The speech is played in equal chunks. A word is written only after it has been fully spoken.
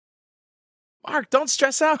Mark, don't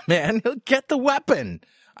stress out, man. He'll get the weapon.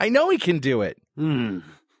 I know he can do it. Karen,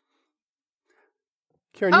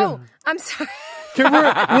 I'm sorry. Karen, we're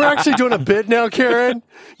actually doing a bit now, Karen.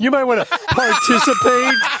 You might want to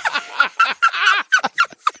participate.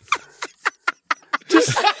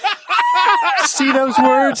 Just see those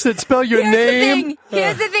words that spell your name.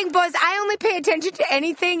 Here's the thing, boys. I only pay attention to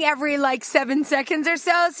anything every 7 seconds or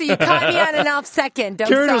so you caught me on an off second.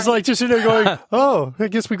 Karen was just sitting there going, oh, I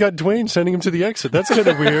guess we got Dwayne sending him to the exit. That's kind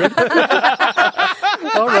of weird.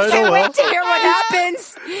 All right, I can't wait to hear what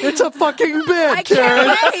happens. It's a fucking bit, Karen.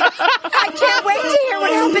 I can't wait to hear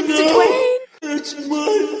what happens to Dwayne. It's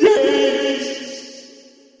Monday.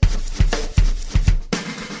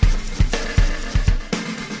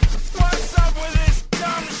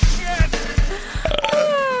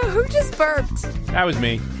 Who just burped? That was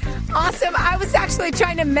me. Awesome. I was actually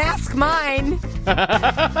trying to mask mine.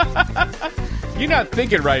 You're not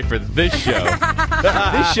thinking right for this show.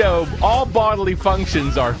 This show, all bodily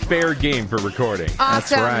functions are fair game for recording.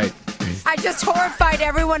 Awesome. That's right. I just horrified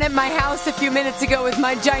everyone at my house a few minutes ago with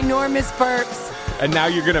my ginormous burps. And now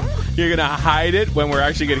you're gonna hide it when we're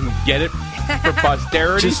actually gonna get it for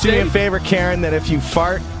posterity. Just do me a favor, Karen, that if you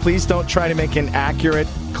fart, please don't try to make an accurate,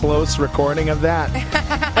 close recording of that.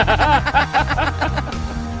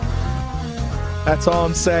 That's all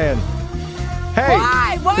I'm saying. Hey.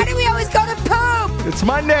 Why? Why do we always go to poop? It's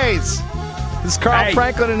Mondays. This is Carl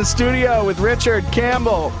Franklin in the studio with Richard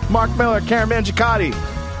Campbell, Mark Miller, Karen Mangicotti,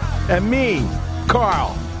 and me,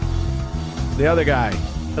 Carl, the other guy.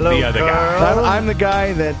 Hello, the other Carl. I'm the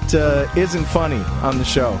guy that isn't funny on the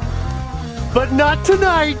show. But not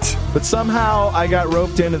tonight. But somehow I got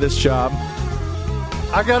roped into this job.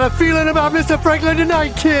 I got a feeling about Mr. Franklin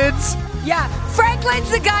tonight, kids. Yeah,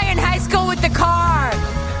 Franklin's the guy in high school with the car.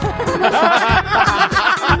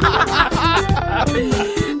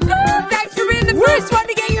 Thanks for being the first one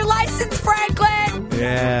to get your license, Franklin.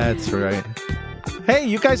 Yeah, that's right. Hey,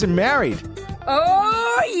 you guys are married.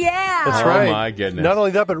 Oh, yeah. That's right. Oh, my goodness. Not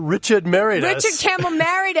only that, but Richard married us. Richard Campbell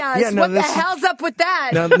married us. Yeah, no, what the hell's up with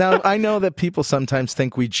that? Now, I know that people sometimes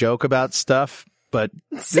think we joke about stuff, but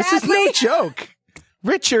this is no joke.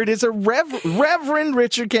 Richard is a Reverend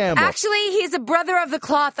Richard Campbell. Actually, he's a brother of the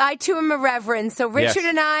cloth. I, too, am a reverend. So Richard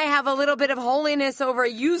and I have a little bit of holiness over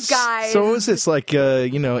you guys. So is this like,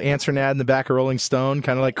 answer an ad in the back of Rolling Stone,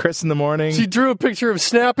 kind of like Chris in the Morning? She drew a picture of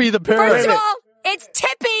Snappy the parrot. First of all, it's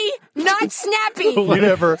Tippy, not Snappy.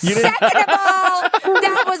 Whatever. Second of all,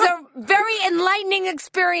 that was a very enlightening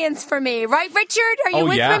experience for me. Right, Richard? Are you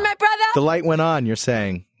with me, my brother? The light went on, you're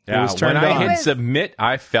saying. Yeah, it was turned when I on. hit submit,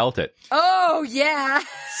 I felt it. Oh, yeah.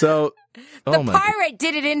 So, the pirate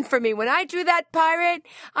did it in for me. When I drew that pirate,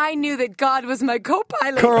 I knew that God was my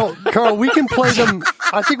co-pilot. Carl, we can play them.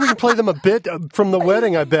 I think we can play them a bit from the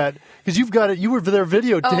wedding, I bet. Because you've got it. You were there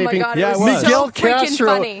videotaping. Oh, my God. It was Miguel so freaking Castro.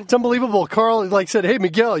 funny. It's unbelievable. Carl said, hey,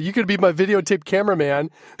 Miguel, you could be my videotape cameraman.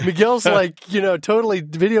 Miguel's totally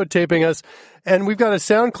videotaping us. And we've got a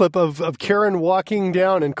sound clip of Karen walking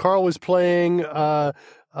down, and Carl was playing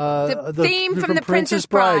the theme from The Princess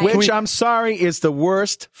Bride. Which I'm sorry is the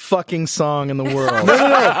worst fucking song in the world.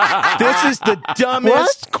 No. This is the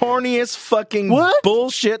dumbest, corniest fucking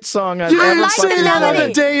bullshit song I've ever fucking heard. On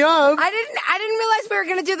the day of. I didn't realize we were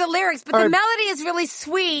going to do the lyrics, but the melody is really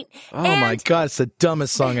sweet. Oh my God, it's the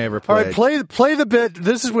dumbest song I ever played. All right, play the bit.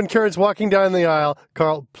 This is when Karen's walking down the aisle.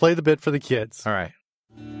 Carl, play the bit for the kids. All right.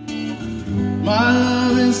 My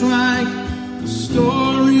love is like a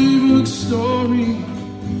storybook story.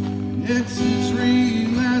 It's as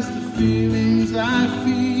real as the feelings I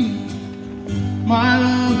feel. My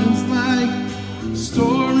love is like a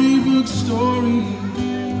storybook story.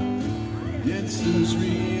 It's as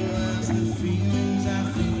real as the feelings I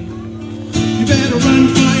feel. You better run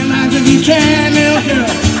for your life if you can, little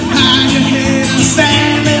girl. Hide your head and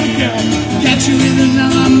stand, little girl. Get you with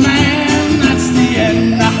another man, that's the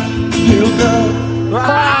end, little girl.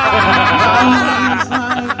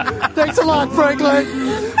 Thanks a lot, Franklin.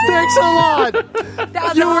 Thanks a lot. That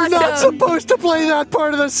was you awesome. were not supposed to play that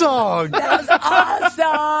part of the song. That was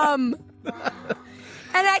awesome.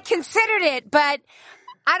 And I considered it, but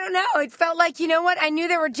I don't know. It felt like, you know what? I knew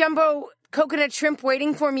there were jumbo coconut shrimp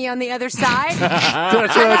waiting for me on the other side.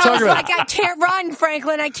 That's what I'm talking about. I can't run,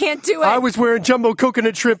 Franklin. I can't do it. I was wearing jumbo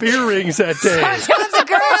coconut shrimp earrings that day. Sometimes a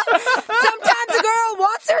girl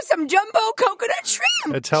wants her some jumbo coconut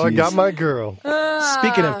shrimp. That's how I got my girl.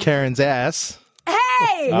 Speaking of Karen's ass.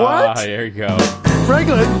 Hey! What? There you go.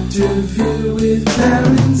 Franklin. I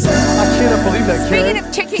cannot believe that, Karen. Speaking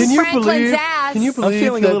of kicking Franklin's ass, Yes. Can you I'm believe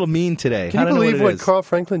feeling that, a little mean today. Can I you don't know believe what what it is. Carl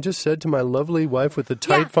Franklin just said to my lovely wife with the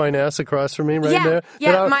tight, fine ass across from me right Yeah, there?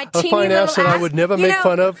 yeah, That my a teeny fine little ass that I would never You make know-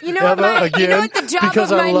 fun of you know what ever my- again. you know what the job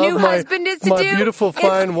because of I my love new husband is to my do? beautiful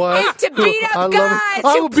fine wife. Is to beat up I love guys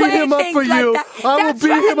I who will beat play him up things for like you. that. I will That's beat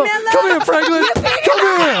right, him up. Miller. Come here, Franklin. You beat Come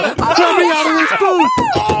him here. up. Let me out of this booth.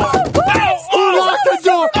 Lock the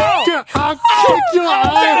door. I'll kick your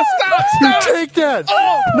ass. You take that.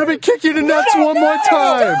 Let me kick you in the nuts one more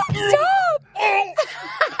time.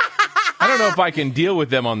 I don't know if I can deal with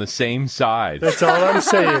them on the same side. That's all I'm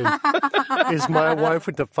saying. Is my wife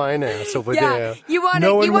with the fine ass over there. You want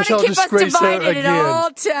No one to shall keep us disgrace her divided at again.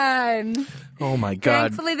 all times. Oh, my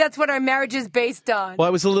God. Thankfully, that's what our marriage is based on. Well,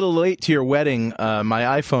 I was a little late to your wedding. My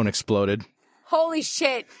iPhone exploded. Holy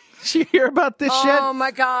shit. Did you hear about this shit? Oh,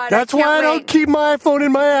 my God. That's why I don't wait. keep my iPhone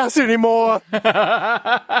in my ass anymore.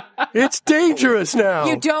 It's dangerous now.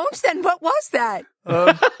 You don't? Then what was that?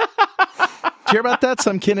 Did you hear about that?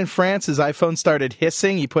 Some kid in France, his iPhone started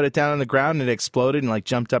hissing. He put it down on the ground and it exploded and like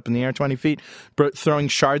jumped up in the air 20 feet, throwing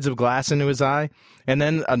shards of glass into his eye. And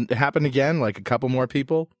then it happened again, like a couple more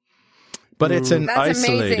people. But it's an That's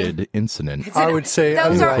isolated amazing. incident. I would say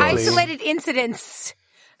Those are unlikely. isolated incidents.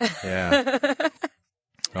 Yeah.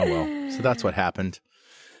 Oh, well. So that's what happened.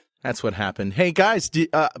 That's what happened. Hey, guys,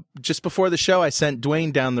 just before the show, I sent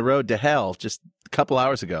Dwayne down the road to hell just a couple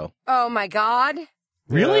hours ago. Oh, my God.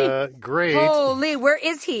 Really? Great. Holy, where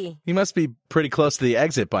is he? He must be pretty close to the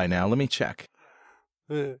exit by now. Let me check.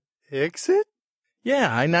 Exit?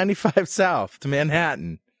 Yeah, I-95 South to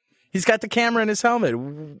Manhattan. He's got the camera in his helmet.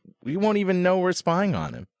 We won't even know we're spying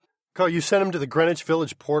on him. Carl, you sent him to the Greenwich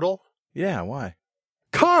Village portal? Yeah, why?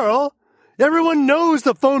 Carl, everyone knows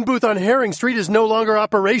the phone booth on Herring Street is no longer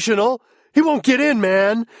operational. He won't get in,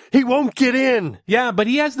 man. He won't get in. Yeah, but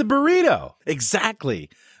he has the burrito. Exactly.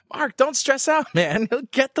 Mark, don't stress out, man. He'll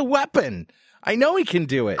get the weapon. I know he can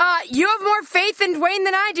do it. You have more faith in Dwayne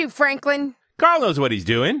than I do, Franklin. Carl knows what he's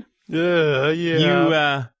doing.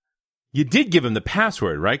 Yeah. You did give him the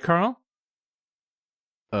password, right, Carl?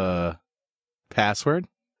 Password?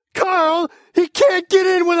 Carl, he can't get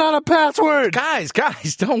in without a password. Guys,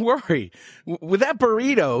 don't worry. With that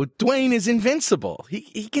burrito, Dwayne is invincible.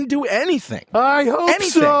 He can do anything. I hope Anything.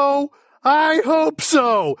 so. I hope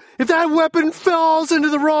so. If that weapon falls into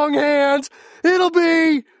the wrong hands,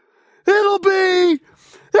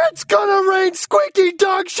 it's gonna rain squeaky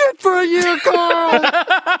dog shit for a year, Carl.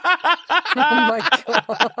 Oh, my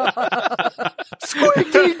God.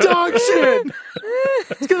 Squeaky dog shit.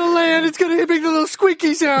 It's gonna land. It's gonna make the little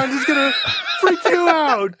squeaky sound. It's gonna freak you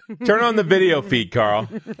out. Turn on the video feed, Carl.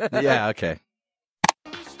 Yeah, okay.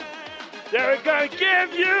 They're gonna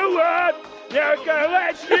give you up. They're gonna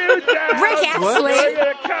let you down. Rick Astley. They're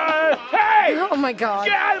gonna come. Hey! Oh, my God.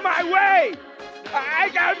 Get out of my way! I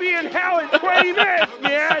gotta be in hell in 20 minutes,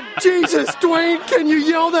 man! Jesus, Dwayne, can you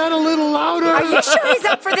yell that a little louder? Are you sure he's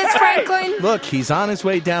up for this, Franklin? Look, he's on his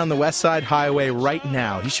way down the West Side Highway right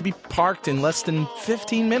now. He should be parked in less than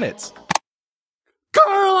 15 minutes.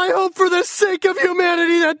 Carl, I hope for the sake of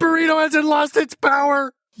humanity that burrito hasn't lost its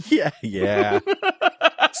power. Yeah.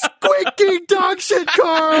 Squeaky dog shit,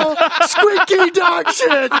 Carl! Squeaky dog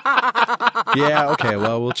shit! Yeah, okay,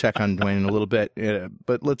 well, we'll check on Dwayne in a little bit.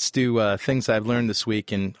 But let's do things I've learned this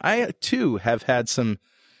week. And I, too, have had some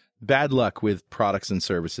bad luck with products and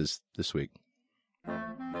services this week.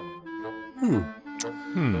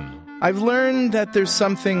 I've learned that there's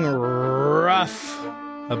something rough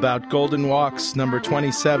about Golden Walk's number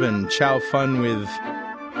 27, Chow Fun with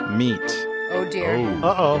Meat. Oh, dear.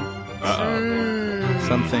 Uh-oh.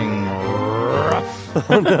 Something rough.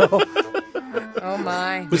 Oh,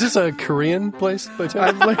 my. Was this a Korean place by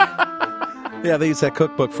chance? Yeah, they use that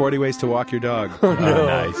cookbook, 40 Ways to Walk Your Dog. No.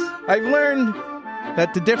 Nice. I've learned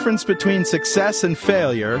that the difference between success and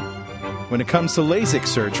failure when it comes to LASIK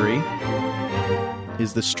surgery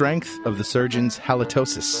is the strength of the surgeon's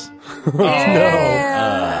halitosis.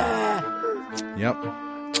 Yep.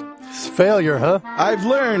 It's failure, huh? I've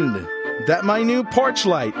learned that my new porch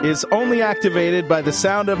light is only activated by the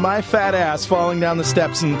sound of my fat ass falling down the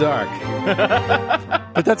steps in the dark.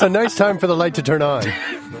 But that's a nice time for the light to turn on.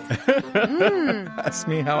 Ask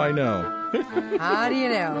me how I know. How do you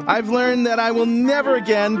know? I've learned that I will never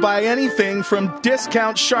again buy anything from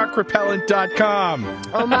DiscountSharkRepellent.com.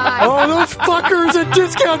 Oh, my. Oh, those fuckers at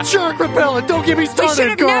Discount Shark Repellent. Don't get me We started, should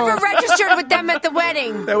have Carl. never registered with them at the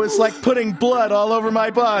wedding. That was like putting blood all over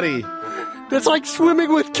my body. That's like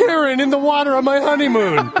swimming with Karen in the water on my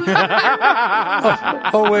honeymoon.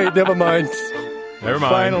 oh, wait, never mind. Never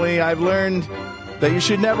mind. Finally, I've learned that you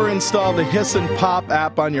should never install the Hiss and Pop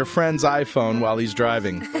app on your friend's iPhone while he's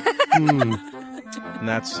driving. And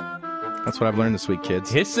that's That's what I've learned this week,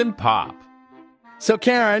 kids. Hiss and pop. So,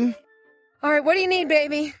 Karen, All right, what do you need,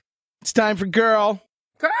 baby? it's time for Girl.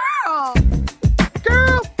 Girl!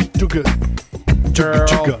 Girl. Chugga. Girl.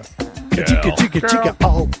 Chugga. Chicka, chicka, chicka.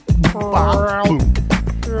 Oh. Bah, boom.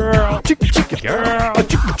 Chicka, chicka. Girl.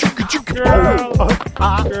 Chicka, chicka, chicka.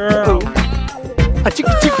 Oh.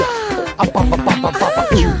 Chicka, chicka. Ba, ba, ba, ba, ba,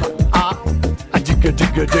 ba. Chicka,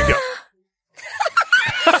 chicka, chicka.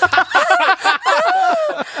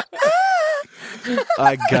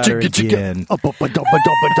 I got her again. Welcome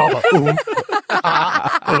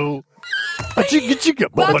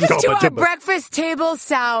to our breakfast table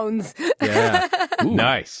sounds. Yeah. Ooh.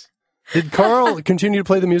 Nice. Did Carl continue to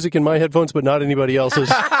play the music in my headphones, but not anybody else's?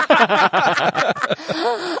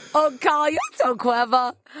 Oh, Carl, you're so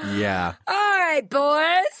clever. Yeah. All right,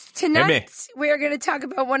 boys. Tonight, Hit me. we are going to talk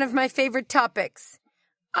about one of my favorite topics,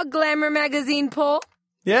 a Glamour Magazine poll.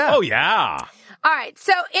 Yeah. Oh, yeah. All right,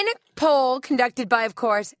 so in a poll conducted by, of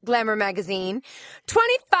course, Glamour Magazine,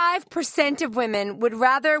 25% of women would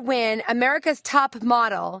rather win America's Top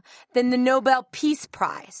Model than the Nobel Peace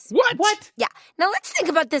Prize. What? Yeah. Now let's think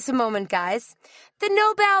about this a moment, guys. The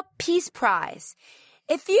Nobel Peace Prize.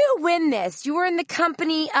 If you win this, you are in the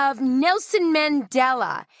company of Nelson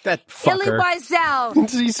Mandela, That Elie fucker. Wiesel,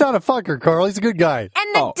 He's not a fucker, Carl. He's a good guy.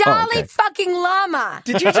 and the Oh, Dalai okay. fucking Lama.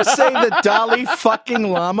 Did you just say the Dolly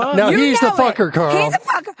fucking llama? No. You He's the know fucker, it. Carl. He's a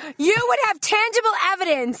fucker. You would have tangible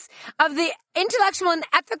evidence of the intellectual and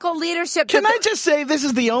ethical leadership. Can that I just say this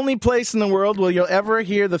is the only place in the world where you'll ever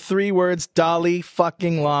hear the three words Dolly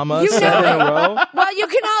fucking llama You said know in a row? Well, you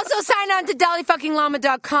can also sign on to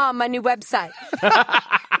dollyfuckinglama.com, my new website.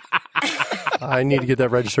 I need to get that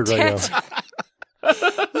registered right now.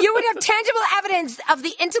 You would have tangible evidence of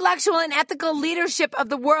the intellectual and ethical leadership of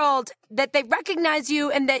the world, that they recognize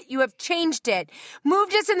you and that you have changed it.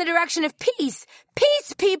 Moved us in the direction of peace.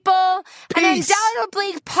 Peace, people! An Peace.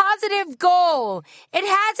 undoubtedly positive goal. It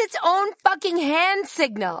has its own fucking hand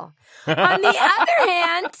signal. On the other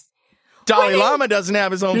hand, Dolly Winning- Llama doesn't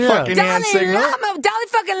have his own Yeah. fucking hand signal. Dolly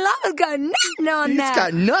fucking Llama's got nothing on He's that.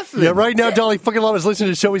 got nothing. Yeah, right now, Dolly fucking Llama's listening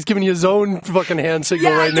to the show. He's giving you his own fucking hand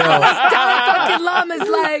signal right now. Dolly fucking Llama's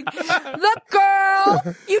like, look,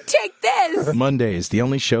 girl, you take this. Monday is the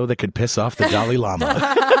only show that could piss off the Dalai Lama.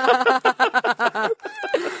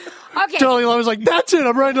 Okay. Dolly Llama's like, that's it.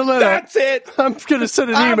 I'm writing a letter. That's it. I'm going to send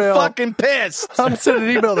an I'm email. fucking pissed. I'm sending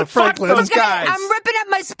an email to Franklin. those guys. I'm ripping up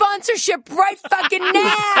my sponsorship right fucking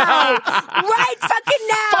now. Right fucking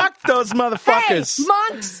now. Fuck those motherfuckers. Hey,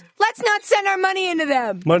 monks, let's not send our money into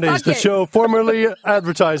them. Monday's Fuck the it. show formerly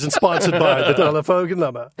advertised and sponsored by the Dolly fucking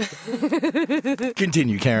Llama.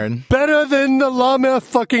 Continue, Karen. Better than the Llama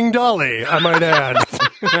fucking Dolly, I might add.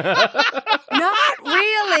 Not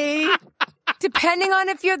really. Depending on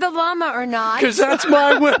if you're the llama or not. Because that's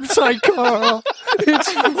my website, Carl.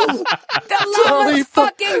 It's The llama's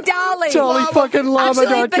fucking Dolly. dollyfuckinglama.com.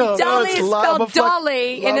 Actually, but Dolly That's is llama spelled fuck-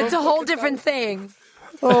 Dolly, and it's a whole different thing.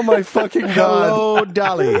 Oh my fucking God. Hello,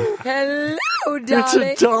 Dolly. Hello, It's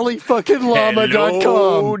Dolly. a dollyfuckinglama.com.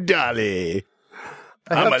 Hello, Dolly.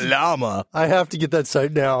 I'm a llama. I have to get that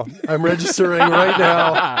site now. I'm registering right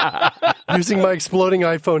now. Using my exploding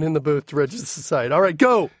iPhone in the booth to register the site. All right,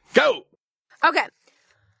 go. Go. Okay.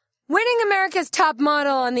 Winning America's Top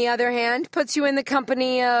Model, on the other hand, puts you in the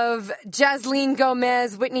company of Jasleen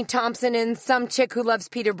Gomez, Whitney Thompson, and some chick who loves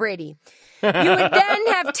Peter Brady. You would then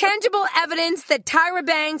have tangible evidence that Tyra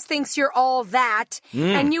Banks thinks you're all that,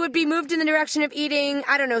 and you would be moved in the direction of eating,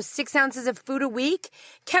 6 ounces of food a week,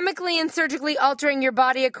 chemically and surgically altering your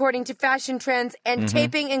body according to fashion trends, and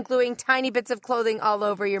taping and gluing tiny bits of clothing all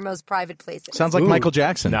over your most private places. Sounds like Michael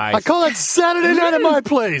Jackson. Nice. I call it Saturday night at my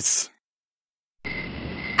place.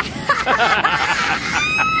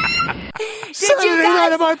 Saturday night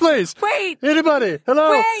at my place. Wait. Anybody?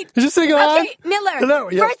 Hello? Wait. Is this thing on? Okay, Miller. Hello?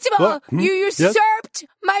 Yeah. First of all, What? Hmm? you Yes? usurped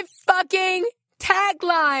my fucking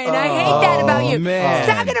tagline. I hate that about you. man.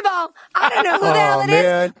 Second of all, I don't know who the hell it is,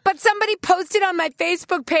 man. but somebody posted on my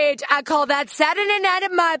Facebook page, I call that Saturday night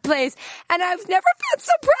at my place, and I've never been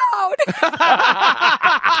so proud.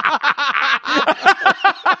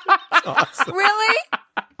 Really?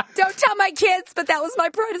 Don't tell my kids, but that was my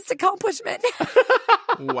proudest accomplishment.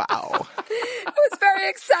 Wow. It was very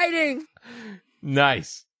exciting.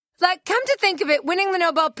 Nice. Like, come to think of it, winning the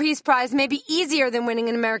Nobel Peace Prize may be easier than winning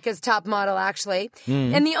an America's Top Model, actually.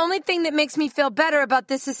 And the only thing that makes me feel better about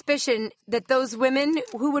this suspicion that those women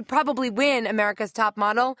who would probably win America's Top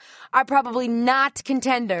Model are probably not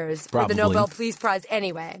contenders for Probably. the Nobel Peace Prize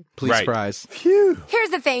anyway. Please Right. prize. Here's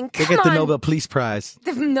the thing. They Come get the on. Nobel Peace Prize.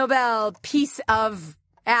 The Nobel Peace of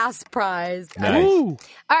ass prize. Nice. Ooh.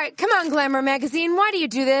 All right, come on, Glamour Magazine. Why do you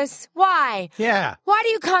do this? Why? Yeah. Why do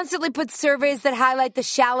you constantly put surveys that highlight the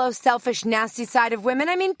shallow, selfish, nasty side of women?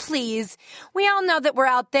 I mean, please. We all know that we're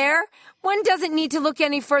out there. One doesn't need to look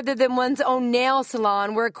any further than one's own nail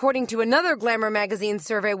salon, where according to another Glamour Magazine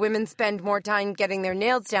survey, women spend more time getting their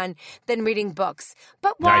nails done than reading books.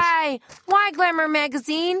 But why? Nice. Why Glamour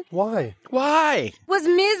Magazine? Why? Why? Was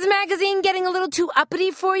Ms. Magazine getting a little too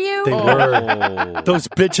uppity for you? They were. Those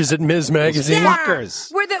bitches at Ms. Magazine.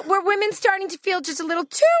 Fuckers. Were women starting to feel just a little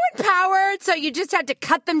too empowered, so you just had to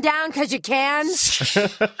cut them down because you can?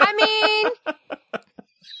 I mean...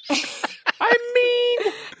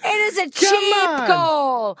 it is a cheap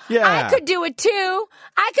goal. Yeah. I could do it too.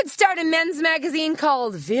 I could start a men's magazine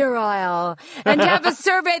called Virile and have a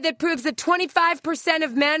survey that proves that 25%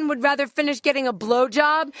 of men would rather finish getting a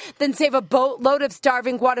blowjob than save a boatload of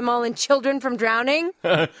starving Guatemalan children from drowning.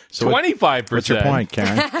 25%. What's your point,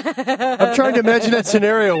 Karen? I'm trying to imagine that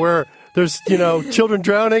scenario where there's, children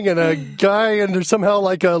drowning and a guy and there's somehow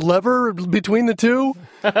like a lever between the two.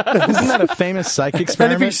 Isn't that a famous psych And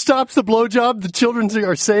experiment? if he stops the blowjob, the children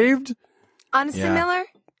are saved. Honestly, Yeah. Miller?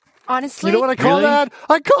 Honestly? You know what I call Really? that?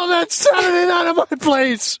 I call that Saturday night at my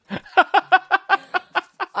place.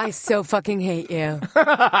 I so fucking hate you.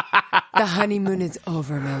 The honeymoon is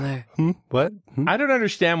over, Miller. What? I don't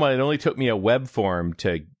understand why it only took me a web form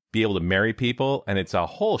to be able to marry people, and it's a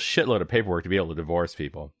whole shitload of paperwork to be able to divorce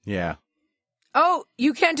people. Yeah. Oh,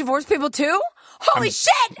 you can't divorce people too? Holy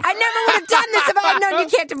shit! I never would have done this if I had known you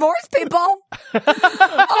can't divorce people.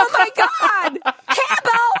 Oh my God!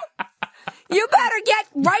 Campbell! You better get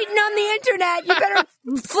writing on the internet. You better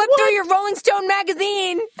flip through your Rolling Stone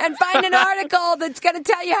magazine and find an article that's going to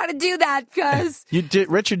tell you how to do that, because...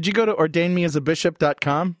 Richard, did you go to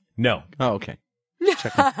ordainmeasabishop.com? No. Oh, okay.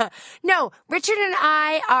 No, Richard and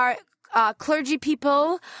I are clergy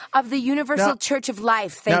people of the Universal Now- Church of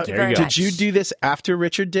Life. Thank you there very you go. much. Did you do this after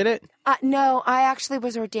Richard did it? No, I actually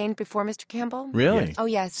was ordained before Mr. Campbell. Really? Oh,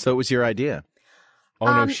 yes. So it was your idea?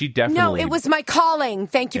 Oh, no, she definitely... No, it was my calling.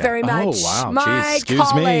 Thank you very much. Oh, wow. My Jeez. Excuse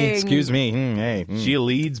calling. me. Excuse me. Hey. She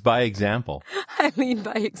leads by example, I lead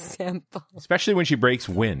by example. especially when she breaks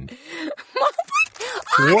wind.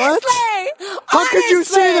 What? How could you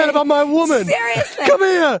say that about my woman? Seriously. Come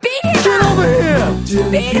here. Beat him Get up. over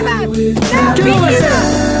here. Beat him up. No, Get beat over him here.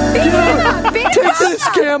 up. Beat him up. Beat him Take up. this,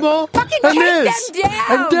 Campbell. Fucking and take this. them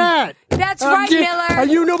down. And that. That's right, Miller.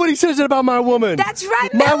 And nobody says it about my woman. That's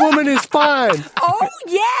right, My Miller. woman is fine. Oh,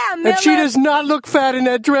 yeah, Miller. And she does not look fat in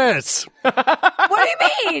that dress. What do you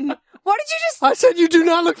mean? What did you just... I said you do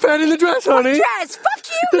not look fat in the dress, honey. dress? Fuck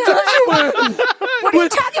you, The Miller. dress you're wearing. What are you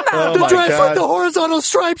talking about? The my dress God. with the horizontal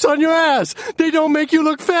stripes on your ass. They don't make you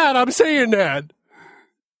look fat. I'm saying that.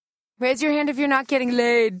 Raise your hand if you're not getting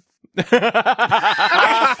laid. Yeah,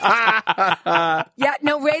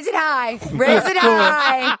 no, raise it high. Raise it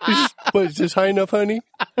high. What, is this high enough, honey?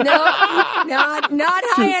 No, not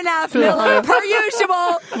high enough, Miller, per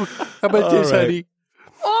usual. How about this, right. honey?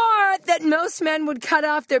 Or that most men would cut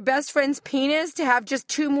off their best friend's penis to have just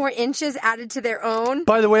 2 more inches added to their own.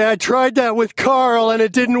 By the way, I tried that with Carl and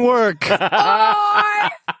it didn't work. Or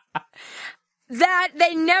that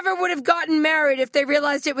they never would have gotten married if they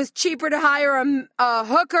realized it was cheaper to hire a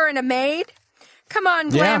hooker and a maid. Come on,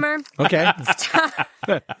 Glamour. Yeah.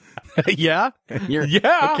 Okay. Yeah?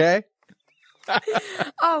 Yeah. Okay.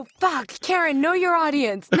 Oh, fuck. Karen, know your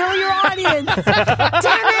audience. Know your audience.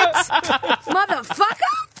 Damn it. Motherfucker.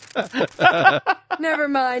 Never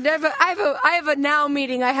mind. I have a now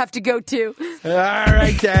meeting I have to go to. All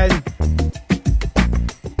right, then.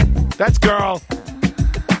 That's girl.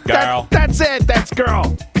 Girl. That's it. That's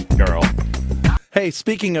girl. Girl. Hey,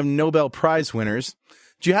 speaking of Nobel Prize winners,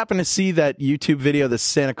 do you happen to see that YouTube video, the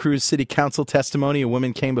Santa Cruz City Council testimony? A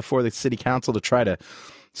woman came before the city council to try to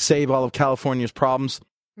save all of California's problems.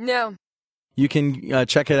 No. You can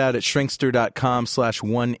check it out at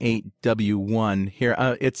shrinkster.com/18W1.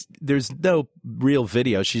 Here, there's no real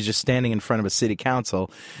video. She's just standing in front of a city council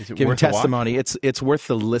giving worth a watch? testimony. It's worth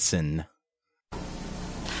the listen.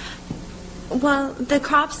 Well, the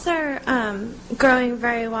crops are growing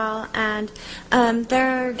very well, and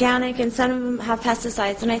they're organic, and some of them have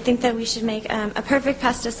pesticides, and I think that we should make a perfect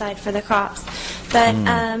pesticide for the crops that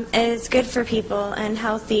is good for people and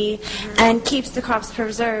healthy and keeps the crops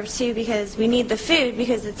preserved, too, because we need the food,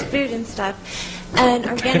 because it's food and stuff, and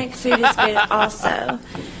organic food is good also.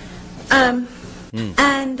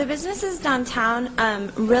 And the businesses downtown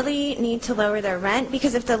really need to lower their rent,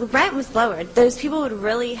 because if the rent was lowered, those people would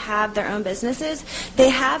really have their own businesses. They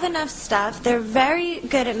have enough stuff. They're very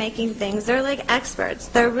good at making things. They're like experts.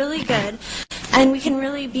 They're really good. and we can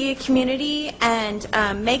really be a community and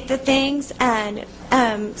make the things and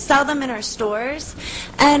sell them in our stores.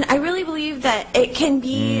 And I really believe that it can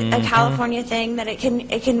be a California thing, that it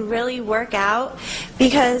can really work out,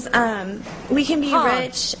 because we can be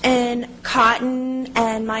rich in cotton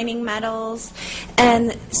and mining metals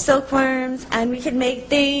and silkworms, and we can make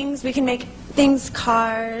things,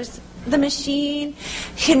 cars. The machine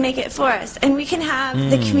can make it for us, and we can have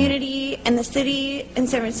the community and the city in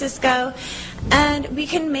San Francisco, and we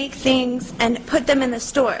can make things and put them in the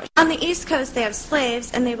stores. On the East Coast, they have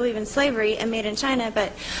slaves, and they believe in slavery and made in China,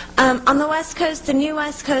 but on the West Coast, the new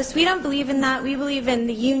West Coast, we don't believe in that. We believe in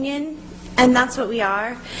the union, and that's what we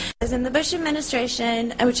are. As in the Bush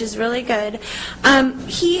administration, which is really good,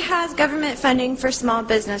 he has government funding for small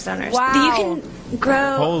business owners. Wow. You can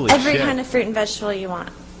grow every shit. kind of fruit and vegetable you want.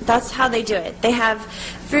 That's how they do it. They have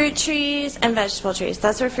fruit trees and vegetable trees.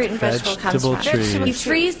 That's where fruit and vegetable comes from. trees. You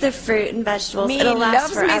freeze the fruit and vegetables. Me It'll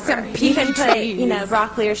last loves me forever. some You can put, trees.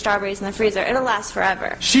 broccoli or strawberries in the freezer. It'll last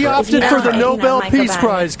forever. She If opted you for don't the let, Nobel Mike Peace about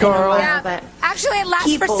Prize, it in a Carl. while, Yeah. but Actually, it lasts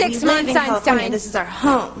people, for 6 we live months, in California. Einstein. This is our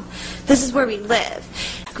home. This is where we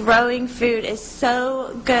live. Growing food is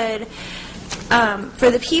so good for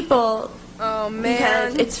the people Oh,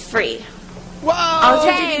 because man. it's free. Whoa! All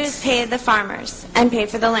you have to do is pay the farmers and pay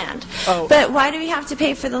for the land. Oh. But why do we have to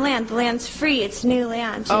pay for the land? The land's free. It's new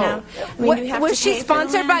land, you know. I mean, do we have Was to she pay for the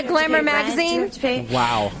sponsored land? by Do we have to Glamour pay rent? Do we Magazine? have to pay-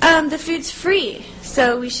 Wow. The food's free,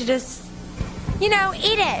 so we should just Eat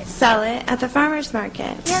it. sell it at the farmer's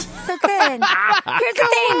market. Yes, so good. Here's the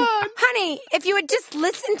thing. Honey, if you had just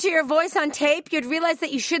listened to your voice on tape, you'd realize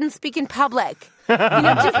that you shouldn't speak in public. Just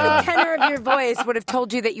the tenor of your voice would have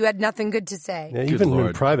told you that you had nothing good to say. Yeah, even in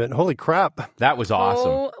Lord. private. Holy crap. That was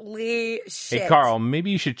awesome. Holy shit. Hey, Carl, maybe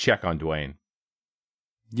you should check on Dwayne.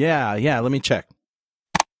 Yeah, let me check.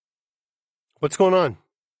 What's going on?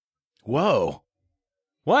 Whoa.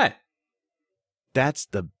 What? That's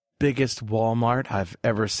the biggest Walmart I've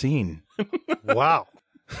ever seen. Wow.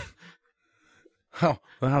 Oh,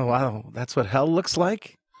 wow. That's what hell looks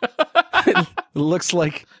like? It looks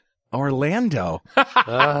like Orlando.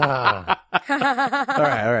 Ah.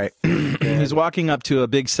 All right. He's walking up to a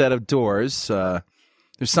big set of doors. There's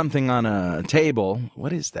something on a table.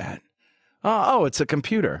 What is that? Oh, it's a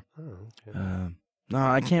computer. No,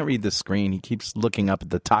 I can't read the screen. He keeps looking up at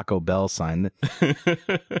the Taco Bell sign.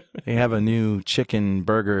 They have a new chicken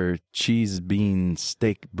burger, cheese bean,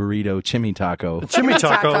 steak burrito, chimitaco.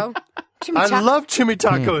 Chimitaco. I love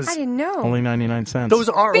chimichacos. I didn't know. Only 99 cents. Those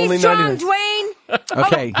are Be only strong, 99. Dwayne.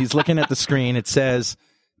 Okay, he's looking at the screen. It says,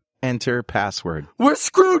 enter password. We're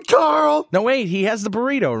screwed, Carl. No, wait, he has the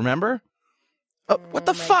burrito, remember? What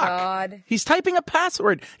the fuck? God. He's typing a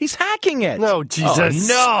password. He's hacking it. No, Jesus.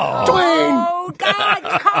 no. Dwayne. Oh, God,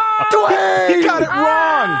 Carl. Dwayne. He got it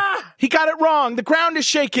wrong. He got it wrong. The ground is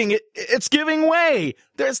shaking. It's giving way.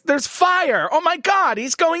 There's fire. Oh, my God.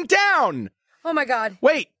 He's going down. Oh, my God.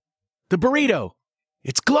 Wait. The burrito.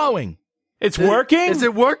 It's glowing. It's working? Is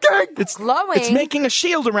it working? It's Glowing? It's making a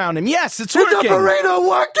shield around him. Yes, it's Is working. the burrito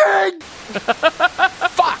working?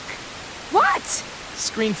 Fuck. What?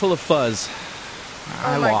 Screen full of fuzz.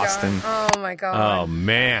 I lost him. Oh, my God. Oh,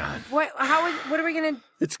 man. What are we going to...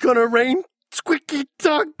 It's gonna rain squeaky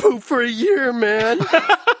dog poop for a year, man.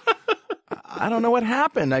 I don't know what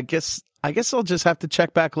happened. I guess I'll just have to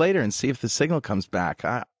check back later and see if the signal comes back.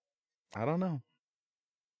 I don't know.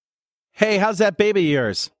 Hey, how's that baby of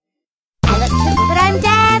yours? I look cute, but I'm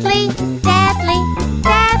deadly, deadly,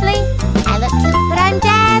 deadly. I look cute, but I'm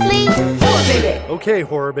deadly. Okay,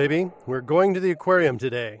 horror baby, we're going to the aquarium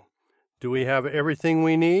today. Do we have everything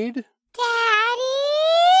we need? Daddy,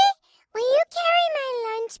 will you carry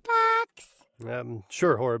my lunchbox?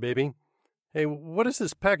 Sure, horror baby. Hey, what is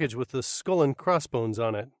this package with the skull and crossbones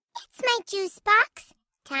on it? It's my juice box.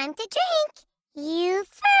 Time to drink. You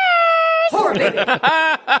first. Horror baby.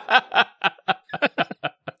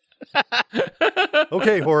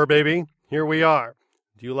 Okay, horror baby, here we are.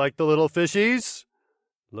 Do you like the little fishies?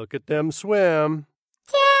 Look at them swim.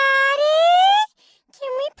 Daddy, can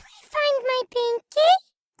we play Find My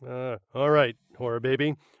Pinky? All right, horror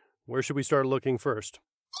baby. Where should we start looking first?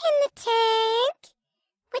 In the tank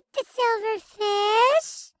with the silver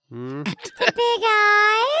fish, the big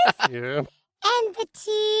eyes, Yeah. and the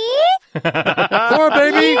teeth. Horror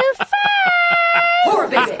baby! You first. Horror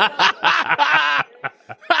baby.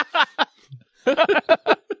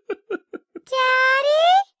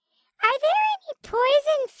 Daddy, are there any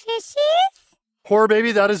poison fishes? Horror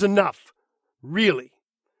baby, that is enough. Really.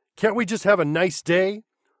 Can't we just have a nice day?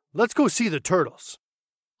 Let's go see the turtles.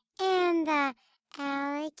 And the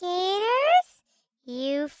alligators?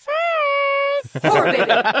 You first. Horror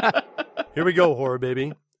baby. Here we go, horror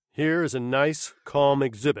baby. Here is a nice, calm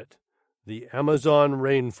exhibit. The Amazon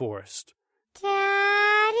rainforest.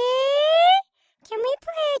 Daddy, can we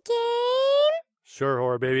play a game? Sure,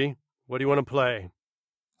 horror baby. What do you want to play?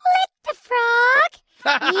 Lick the frog.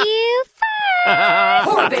 You first.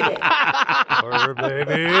 Horror baby. Horror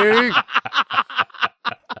baby.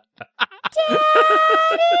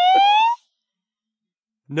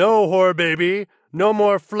 No, horror baby. No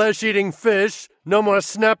more flesh-eating fish. No more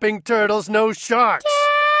snapping turtles. No sharks.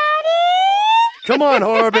 Daddy. Come on,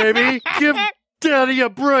 horror baby. Give Daddy a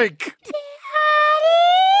break.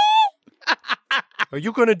 Daddy. Are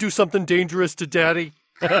you going to do something dangerous to Daddy?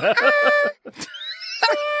 Daddy,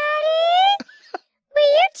 will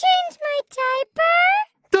you change my diaper?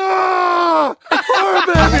 Ah! Horror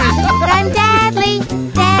baby! But I'm deadly,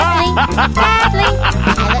 deadly, deadly. I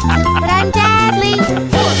look cute, but I'm deadly.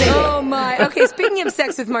 Oh my. Okay, speaking of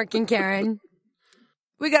sex with Mark and Karen,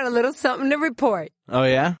 we got a little something to report. Oh,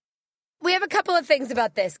 yeah? We have a couple of things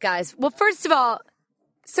about this, guys. Well, first of all,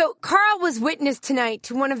 so Carl was witness tonight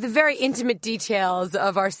to one of the very intimate details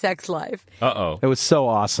of our sex life. Uh-oh. It was so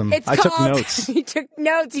awesome. It's I took called- notes. He took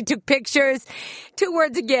notes. He took pictures. 2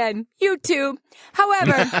 words again. YouTube.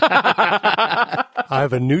 However, I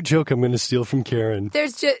have a new joke I'm going to steal from Karen,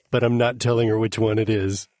 there's just... but I'm not telling her which one it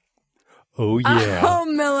is. Oh, yeah. Oh,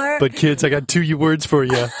 Miller. But kids, I got 2 words for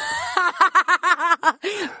you.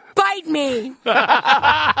 Bite me.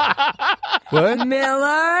 What?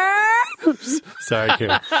 Miller. Sorry,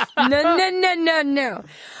 Karen. No.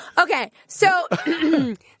 Okay, so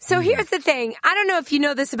so here's the thing. I don't know if you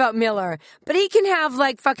know this about Miller, but he can have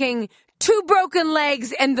like fucking 2 broken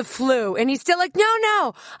legs and the flu, and he's still like,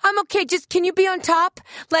 no, I'm okay. Just can you be on top?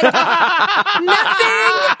 Like nothing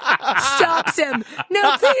stops him.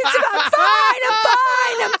 No, please,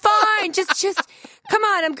 I'm fine. Just. Come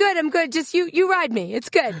on, I'm good. Just you ride me. It's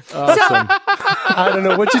good. Awesome. I don't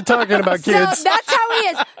know what you're talking about, kids. So that's how he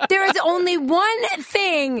is. There is only one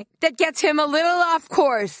thing that gets him a little off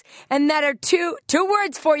course, and that are two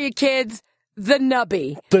words for you, kids. The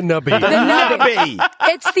nubby. The nubby. The nubby.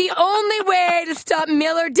 It's the only way to stop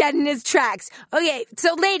Miller dead in his tracks. Okay,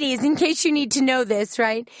 so ladies, in case you need to know this,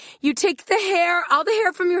 right? You take the hair, all the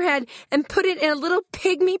hair from your head, and put it in a little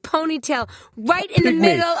pygmy ponytail right in the Pygmy.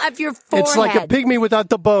 middle of your forehead. It's like a pygmy without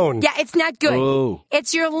the bone. Yeah, it's not good. Ooh.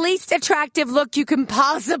 It's your least attractive look you can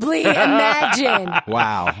possibly imagine.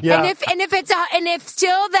 Wow. Yeah. And if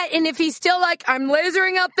he's still like, I'm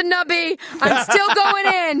lasering out the nubby, I'm still going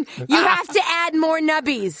in, you have to add more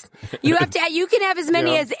nubbies. You can have as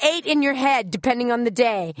many as 8 in your head, depending on the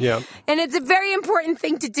day. Yeah. And it's a very important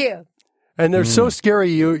thing to do. And they're so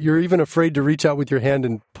scary, you're even afraid to reach out with your hand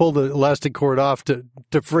and pull the elastic cord off to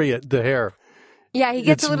free it, the hair. Yeah, he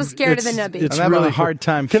gets a little scared of the nubby. It's I'm having really a hard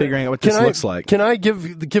time figuring out what this looks like. Can I give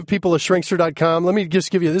people a shrinkster.com? Let me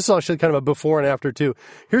just give you, this is actually kind of a before and after too.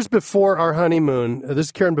 Here's before our honeymoon. This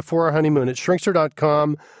is Karen before our honeymoon. It's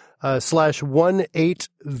shrinkster.com /18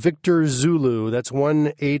 Victor Zulu. That's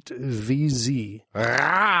 18VZ.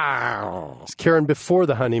 It's Karen before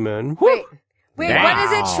the honeymoon. Wait, what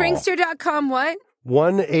is it? Shrinkster.com what?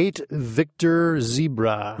 18 Victor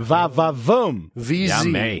Zebra. Va-va-voom. VZ.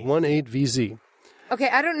 Yummy. 18VZ. Okay,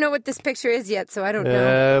 I don't know what this picture is yet, so I don't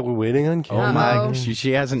know. We're waiting on Karen. Oh, my. Uh-oh.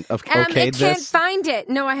 She hasn't I okayed can't this. find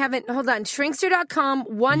it. No, I haven't. Hold on. Shrinkster.com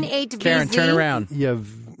 18VZ. Karen, turn around. Yeah.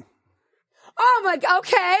 Oh my.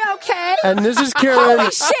 Okay. And this is Karen.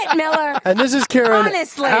 Holy shit, Miller. And this is Karen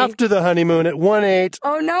Honestly. after the honeymoon at 18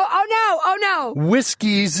 Oh no.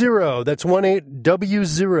 Whiskey 0. That's 18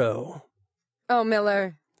 W0. Oh,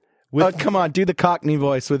 Miller. With, Come on, do the Cockney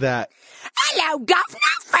voice with that. Hello, governor.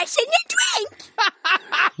 Fresh in your drink.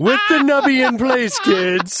 with the nubby in place,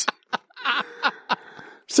 kids.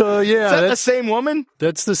 So, yeah. Is that the same woman?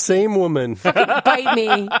 That's the same woman. Bite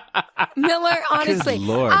me. Miller, honestly. Good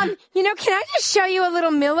Lord. Can I just show you a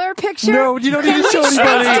little Miller picture? No, you don't need Can to show we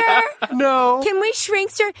anybody. shrinkster? No. Can we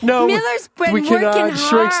shrinkster? No, Miller's been we cannot working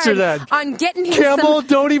shrinkster hard that. on getting him Campbell, some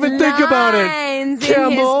don't even think about it. lines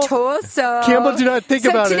Campbell, in his torso. Campbell, do not think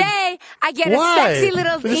about it. So today, I get Why? a sexy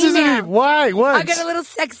little This email. isn't why? What? I got a little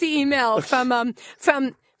sexy email from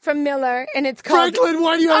Miller, and it's called... Franklin,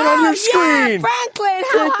 why do you have it on your screen? Yeah, Franklin!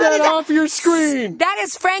 How Take hot that is off your screen. That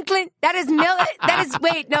is Franklin. That is Miller.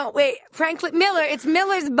 Wait. Franklin Miller. It's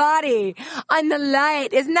Miller's body on the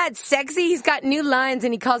light. Isn't that sexy? He's got new lines,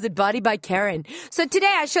 and he calls it Body by Karen. So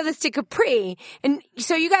today I show this to Capri, and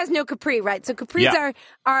so you guys know Capri, right? So Capri's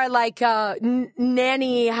our like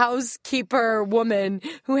nanny housekeeper woman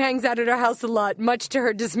who hangs out at our house a lot, much to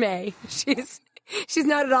her dismay. She's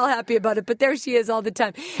not at all happy about it, but there she is all the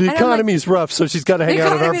time. The economy's rough, so she's got to hang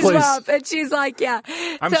out at our place. Rough, and she's like, yeah.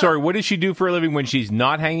 I'm sorry, what does she do for a living when she's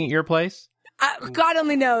not hanging at your place? God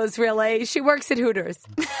only knows, really. She works at Hooters.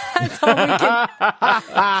 That's all we can.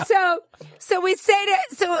 So we say to,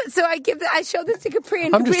 so I show this to Capri,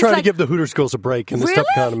 and I'm just Capri's trying to like, give the Hooters girls a break in this tough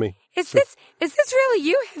economy. Is this really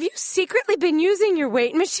you? Have you secretly been using your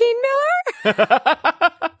weight machine, Miller?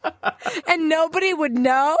 And nobody would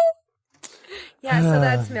know? Yeah, so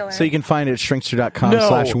that's Miller. So you can find it at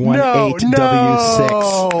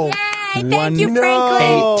shrinkster.com/18W6. Yay, thank you,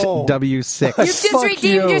 Franklin. 8W6. You've just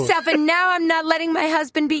redeemed yourself, and now I'm not letting my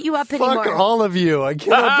husband beat you up anymore. Fuck all of you. I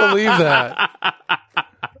cannot believe that.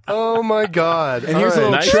 Oh, my God. And here's a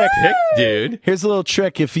little nice trick. pick, dude. Here's a little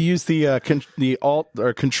trick. If you use the Alt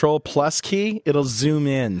or Control Plus key, it'll zoom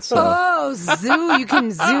in. So. Oh, you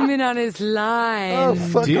can zoom in on his line. Oh,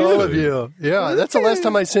 fuck all of you. Yeah, that's the last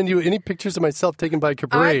time I send you any pictures of myself taken by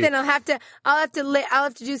Capri. All right, then I'll have to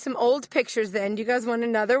do some old pictures then. Do you guys want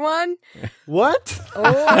another one? What? Oh,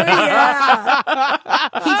 yeah.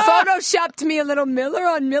 He photoshopped me a little Miller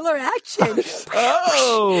on Miller action.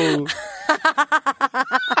 Oh.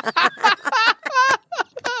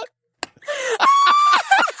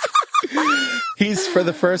 He's for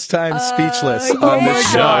the first time speechless on the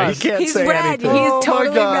show. God. He can't He's say red. anything. He's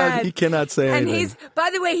totally red. He cannot say And anything. by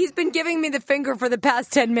the way, he's been giving me the finger for the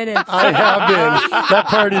past 10 minutes. I have been. That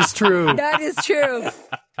part is true. That is true.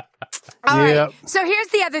 All right. Yep. So here's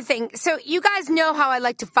the other thing. So you guys know how I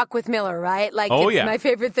like to fuck with Miller, right? Like, it's my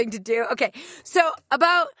favorite thing to do. Okay. So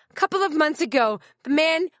about a couple of months ago, the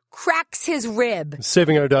man cracks his rib.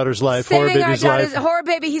 Saving our daughter's life. Horror baby's life. Horror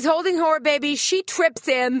baby. He's holding horror baby. She trips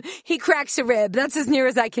him. He cracks a rib. That's as near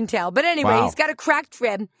as I can tell. But anyway, he's got a cracked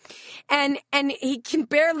rib. And he can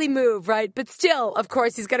barely move, right? But still, of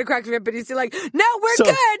course, he's got a cracked rib. But he's still like, no, we're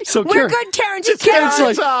good. We're good, Karen. Just get on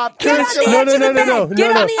the top. Get on the edge of the bed.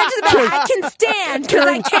 Get on the edge of the bed. I can stand because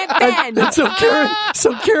I can't bend. And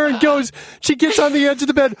so Karen goes, she gets on the edge of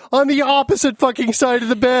the bed on the opposite fucking side of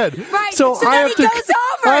the bed. Right. So then I he have to, goes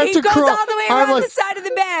over. I have He to goes crawl. all the way around the side of the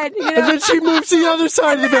bed. You know? And then she moves to the other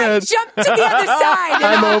side of the bed. Jump to the other side.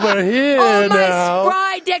 I'm over here all my now.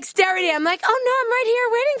 spry dexterity. I'm like, oh no, I'm right here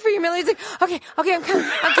waiting for you, Millie. He's like, okay, I'm coming.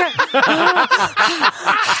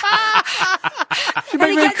 She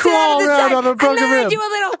makes me crawl around on a broken and then rib. I do a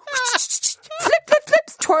little flip,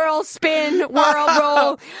 twirl, spin, whirl,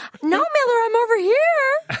 roll. No, Miller, I'm over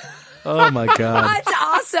here. Oh my God. It's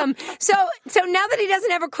awesome. So now that he doesn't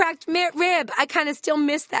have a cracked rib, I kind of still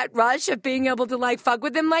miss that rush of being able to like fuck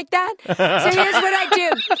with him like that. So here's what I do.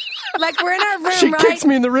 Like we're in our room, She right? kicks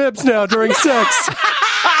me in the ribs now during sex.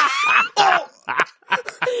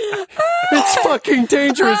 It's fucking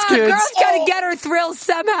dangerous, kids. Girl's got to get her thrills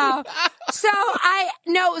somehow. So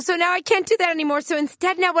now I can't do that anymore. So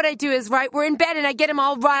instead now what I do is, right, we're in bed and I get him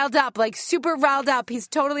all riled up, like super riled up. He's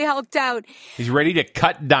totally hulked out. He's ready to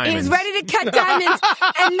cut diamonds. He's ready to cut diamonds.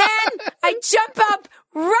 And then I jump up,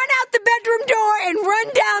 run out the bedroom door and run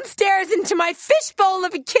downstairs into my fishbowl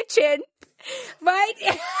of a kitchen. Right?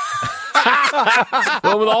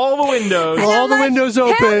 Well, with all the windows. All the windows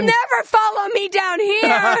open. He'll never follow me down here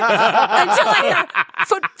until I hear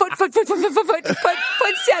footsteps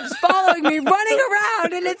following me, running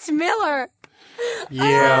around, and it's Miller.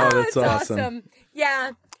 Yeah, Oh, that's it's awesome.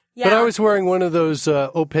 Yeah. But I was wearing one of those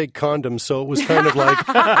opaque condoms, so it was kind of like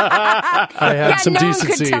I had some no decency.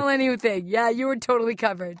 one could tell anything. Yeah, you were totally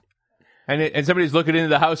covered. And somebody's looking into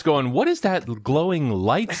the house going, what is that glowing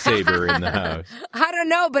lightsaber in the house? I don't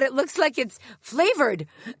know, but it looks like it's flavored.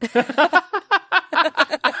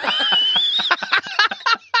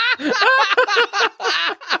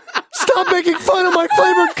 Stop making fun of my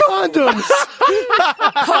flavored condoms.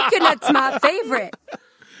 Coconut's my favorite.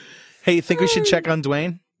 Hey, you think we should check on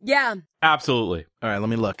Dwayne? Yeah. Absolutely. All right, let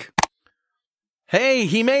me look. Hey,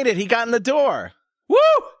 he made it. He got in the door. Woo!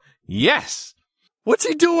 Yes. What's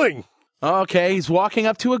he doing? Okay, he's walking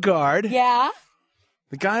up to a guard. Yeah.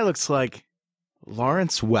 The guy looks like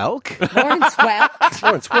Lawrence Welk. Lawrence Welk.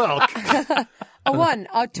 Lawrence Welk. A one,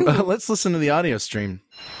 a two. Let's listen to the audio stream.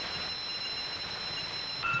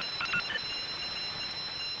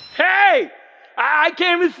 Hey! I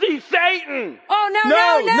came to see Satan! Oh, no,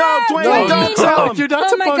 Dwayne, No, don't tell him. You're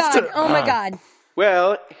not Oh, my supposed God. to. Oh, my God.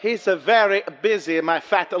 Well, he's a very busy, my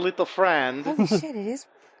fat little friend. Holy shit, it is.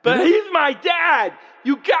 But he's my dad!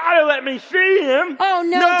 You gotta let me see him! Oh,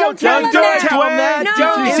 no, don't tell him don't that. tell him that. No,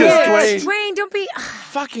 Don't Jesus, do it. Dwayne. Dwayne, don't be...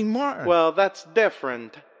 Fucking more. Well, that's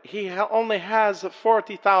different. He only has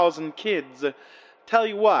 40,000 kids. Tell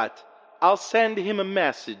you what, I'll send him a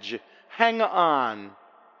message. Hang on.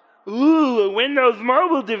 Ooh, a Windows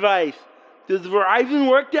mobile device. Does Verizon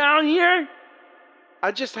work down here?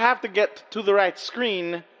 I just have to get to the right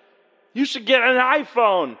screen. You should get an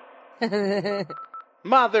iPhone.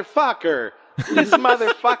 Motherfucker. This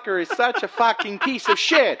motherfucker is such a fucking piece of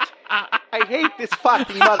shit. I hate this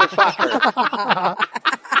fucking motherfucker.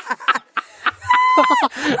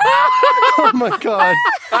 Oh my God.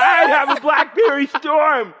 I have a BlackBerry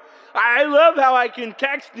Storm. I love how I can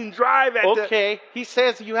text and drive at Okay, he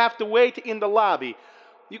says you have to wait in the lobby.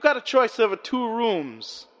 You got a choice of 2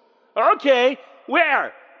 rooms. Okay,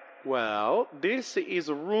 where? Well, this is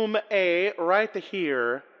room A right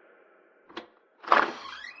here.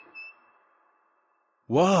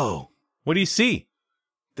 Whoa. What do you see?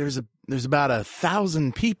 There's about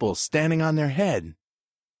 1,000 people standing on their head.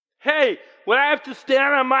 Hey, would I have to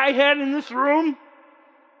stand on my head in this room?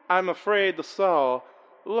 I'm afraid so.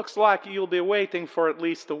 Looks like you'll be waiting for at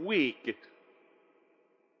least a week.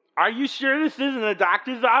 Are you sure this isn't a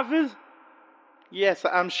doctor's office? Yes,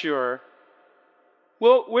 I'm sure.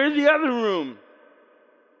 Well, where's the other room?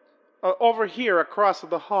 Over here across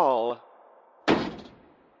the hall.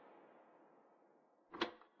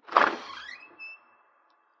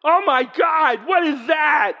 Oh my God, what is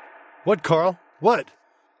that? What, Carl? What?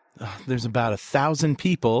 There's about 1,000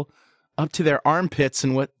 people up to their armpits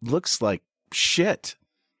in what looks like shit.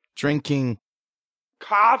 Drinking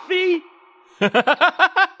coffee?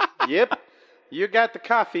 Yep, you got the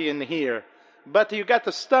coffee in here, but you got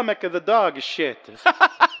the stomach of the dog shit.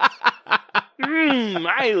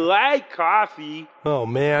 I like coffee. Oh,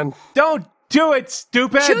 man. Don't do it,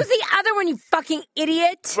 stupid! Choose the other one, you fucking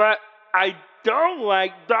idiot. But I don't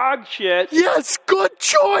like dog shit. Yes, good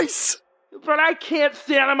choice. But I can't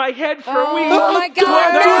stand on my head for a week. Oh my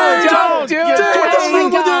God! Don't do it.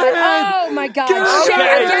 Oh my God! Shit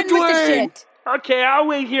again with the shit. Okay, I'll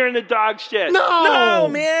wait here in the dog shit. No,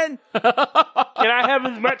 man. Can I have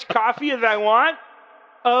as much coffee as I want?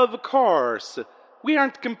 Of course. We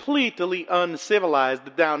aren't completely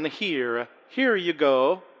uncivilized down here. Here you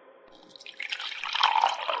go.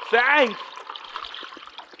 Thanks.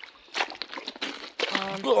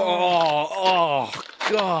 Oh,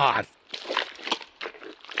 God.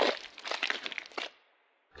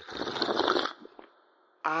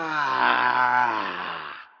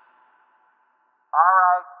 All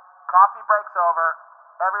right, coffee break's over.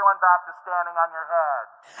 Everyone back to standing on your head.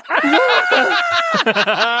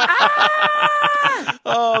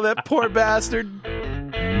 Oh, that poor bastard.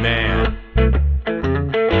 Man.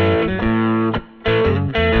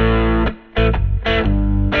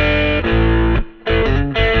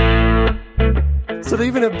 So they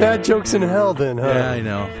even have bad jokes in hell then, huh? Yeah, I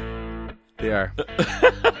know. They are.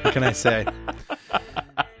 What can I say?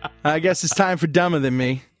 I guess it's time for Dumber Than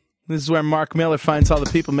Me. This is where Mark Miller finds all the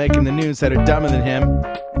people making the news that are dumber than him.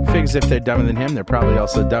 Figures if they're dumber than him, they're probably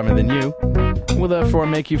also dumber than you. Will therefore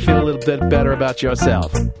make you feel a little bit better about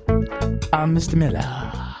yourself. I'm Mr. Miller.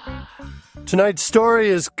 Tonight's story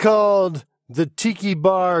is called The Tiki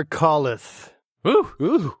Bar Calleth.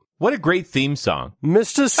 Ooh. What a great theme song.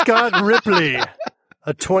 Mr. Scott Ripley,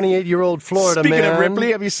 a 28-year-old Florida man. Speaking of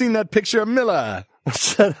Ripley, have you seen that picture of Miller?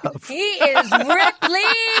 Shut up. He is Ripley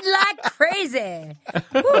like crazy.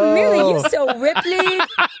 Ooh, Millie, you so Ripley.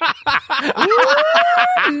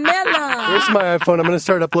 Ooh, Miller. Where's my iPhone? I'm going to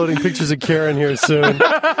start uploading pictures of Karen here soon.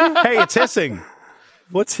 Hey, it's hissing.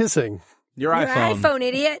 What's hissing? Your Your iPhone,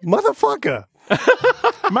 idiot. Motherfucker.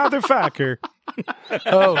 Motherfucker.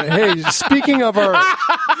 Oh, hey, speaking of our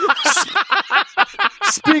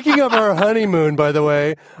honeymoon, by the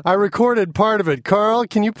way, I recorded part of it. Carl,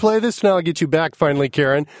 can you play this? Now I'll get you back finally,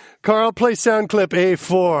 Karen. Carl, play sound clip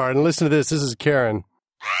A4 and listen to this. This is Karen.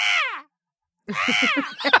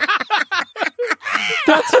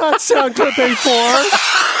 That's not sound clip A4.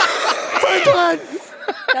 Franklin!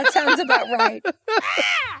 That sounds about right.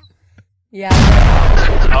 Yeah.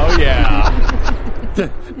 Oh, yeah.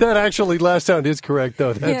 That actually last sound is correct,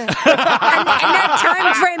 though. Yeah. And that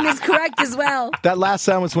time frame is correct as well. That last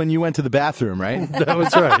sound was when you went to the bathroom, right? That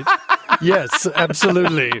was right. Yes,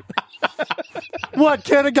 absolutely. What,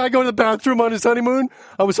 can't a guy go to the bathroom on his honeymoon?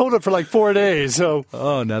 I was holding it for like 4 days, so...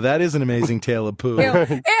 Oh, now that is an amazing tale of poo. Ew, can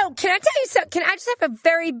I tell you something? Can I just have a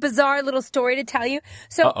very bizarre little story to tell you?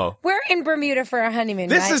 So, we're in Bermuda for our honeymoon,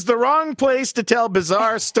 This right? is the wrong place to tell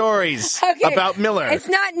bizarre stories about Miller. It's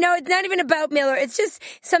not even about Miller. It's just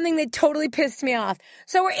something that totally pissed me off.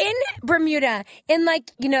 So we're in Bermuda, in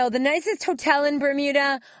the nicest hotel in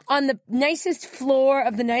Bermuda, on the nicest floor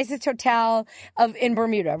of the nicest hotel in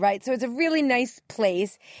Bermuda, right? So it's a really nice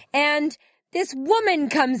place. And this woman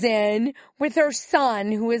comes in with her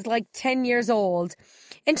son, who is like 10 years old.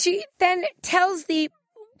 And she then tells the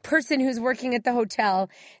person who's working at the hotel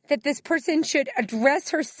that this person should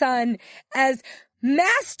address her son as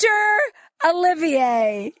Master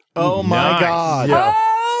Olivier. Oh my God. Yeah.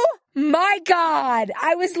 Oh my God.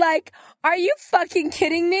 I was like, are you fucking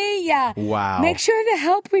kidding me? Yeah. Wow. Make sure the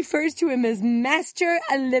help refers to him as Master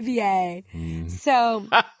Olivier. So.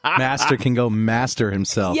 Master can go master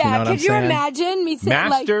himself. Yeah, you know what I'm could you saying? imagine me saying,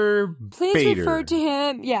 Master like, please Bader. refer to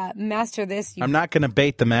him. Yeah, master this. You I'm not going to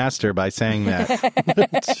bait the master by saying that.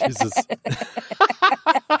 Jesus.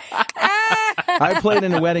 I played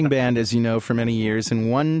in a wedding band, as you know, for many years.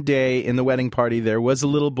 And one day in the wedding party, there was a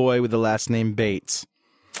little boy with the last name Bates.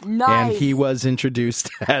 Nice. And he was introduced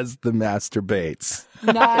as the Master Bates.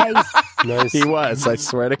 Nice. Nice. He was, I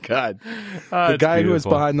swear to God. The guy who was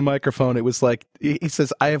behind the microphone, it was like, he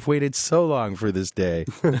says, I have waited so long for this day.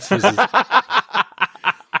 I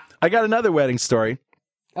got another wedding story.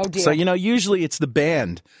 Oh, dear. So, usually it's the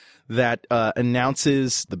band that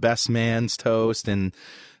announces the best man's toast and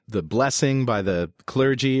the blessing by the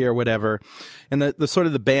clergy or whatever. And the sort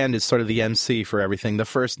of the band is sort of the MC for everything. The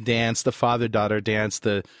first dance, the father-daughter dance,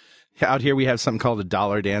 out here we have something called a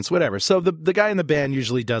dollar dance, whatever. So the guy in the band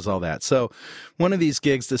usually does all that. So one of these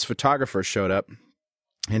gigs, this photographer showed up,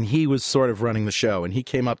 and he was sort of running the show. And he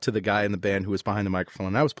came up to the guy in the band who was behind the microphone,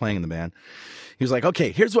 and I was playing in the band. He was like,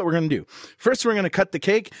 okay, here's what we're going to do. First, we're going to cut the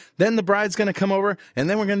cake. Then the bride's going to come over, and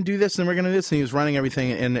then we're going to do this, and we're going to do this. And he was running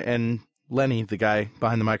everything, and Lenny, the guy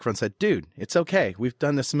behind the microphone, said, dude, it's okay. We've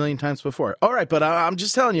done this a million times before. All right, but I'm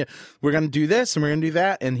just telling you, we're going to do this and we're going to do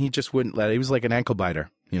that. And he just wouldn't let it. He was like an ankle biter,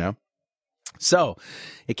 So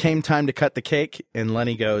it came time to cut the cake, and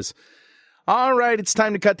Lenny goes, all right, it's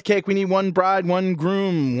time to cut the cake. We need one bride, one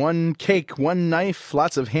groom, one cake, one knife,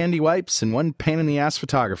 lots of handy wipes, and one pain-in-the-ass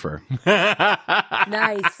photographer.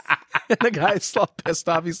 Nice. And the guy's all pissed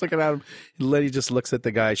off. He's looking at him. And Lenny just looks at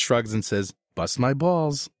the guy, shrugs, and says, bust my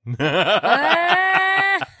balls.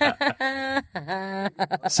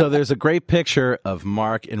 So there's a great picture of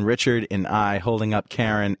Mark and Richard and I holding up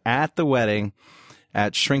Karen at the wedding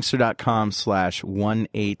at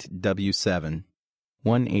shrinkster.com/18W7.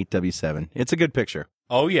 18W7. It's a good picture.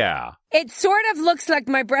 Oh, yeah. It sort of looks like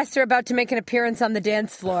my breasts are about to make an appearance on the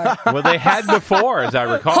dance floor. Well, they had before, as I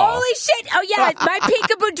recall. Holy shit! Oh yeah, my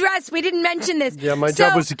peekaboo dress. We didn't mention this. Yeah, my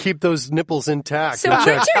job was to keep those nipples intact. So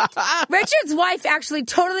Richard's wife actually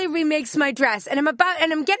totally remakes my dress, and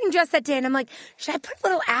I'm getting dressed that day, and I'm like, should I put a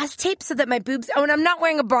little ass tape so that my boobs? Oh, and I'm not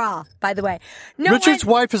wearing a bra, by the way. No, Richard's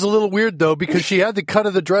wife is a little weird though because she had the cut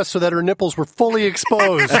of the dress so that her nipples were fully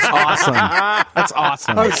exposed. That's awesome. That's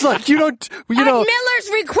awesome. I was like, Miller's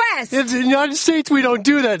request. In the United States, we don't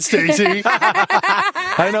do that, Stacey.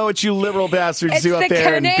 I know what you liberal bastards do up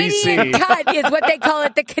there in Canadian BC. cut is what they call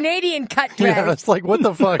it, the Canadian cut dress. Yeah, it's like, what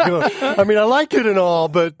the fuck? I mean, I like it and all,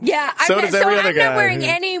 but yeah, So does every other I'm guy. not wearing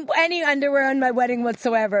any underwear on my wedding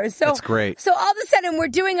whatsoever. So That's great. So all of a sudden, we're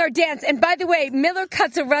doing our dance, and by the way, Miller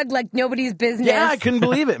cuts a rug like nobody's business. Yeah, I couldn't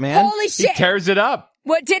believe it, man. Holy He shit! tears it up.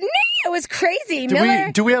 What didn't he? It was crazy.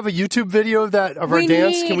 do we have a YouTube video of that of our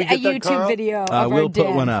dance? Can we get a that, YouTube Carl? video of our We'll put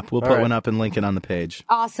dance. one up. We'll put one up and link it on the page.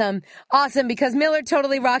 Awesome, because Miller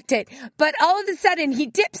totally rocked it. But all of a sudden, he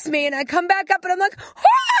dips me, and I come back up, and I'm like,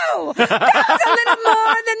 whoa! That was a little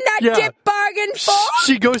more than that dip bargain for.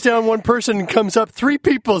 She goes down one person and comes up 3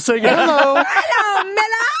 people saying hello. Hello, Miller!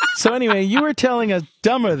 So anyway, you were telling a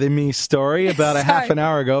dumber than me story about a half an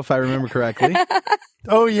hour ago, if I remember correctly.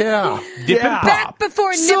 Oh, yeah. Back before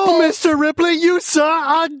nipples. So, Mr. Ripley, you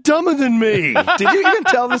saw a dumber than me. Did you even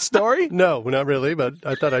tell the story? No, not really, but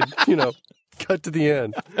I thought I'd, cut to the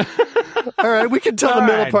end. All right, we can tell the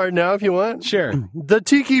middle part now if you want. Sure. The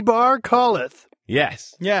Tiki Bar calleth.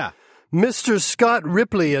 Yes. Yeah. Mr. Scott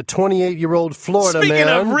Ripley, a 28-year-old Florida man. Speaking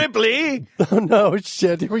of Ripley. Oh, no,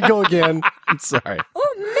 shit. Here we go again. I'm sorry.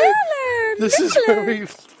 Oh, Miller! This is where we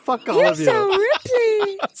fuck all of you.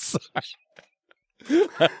 You're so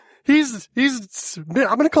Ripley. He's I'm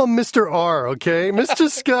going to call him Mr. R, okay? Mr.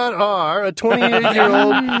 Scott R, a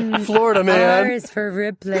 28-year-old Florida man. R is for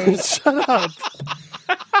Ripley. Shut up.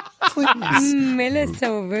 Please. Miller's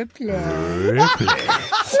so Ripley.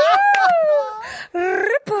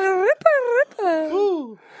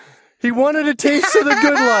 Ripple. He wanted a taste of the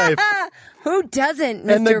good life. Who doesn't,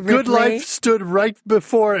 Mr. And the good Ripley? life stood right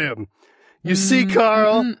before him. You see,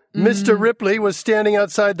 Carl, Mr. Ripley was standing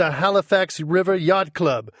outside the Halifax River Yacht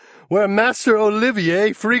Club, where Master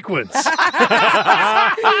Olivier frequents.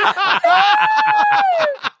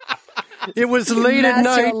 It was late at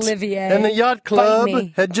Master night, Olivier. and the yacht Fight club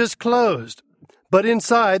me. had just closed. But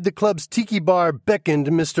inside, the club's tiki bar beckoned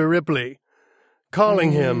Mr. Ripley,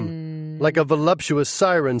 calling him like a voluptuous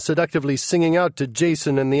siren seductively singing out to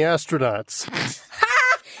Jason and the astronauts.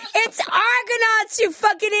 Argonauts, you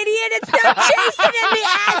fucking idiot. It's not Jason and the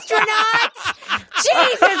astronauts.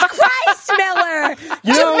 Jesus Christ, Miller.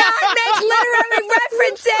 Do not make literary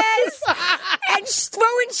references and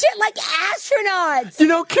throwing shit like astronauts. You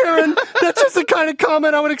know, Karen, that's just the kind of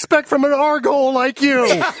comment I would expect from an arghole like you.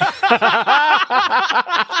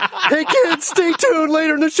 Hey, kids, stay tuned.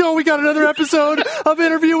 Later in the show, we got another episode of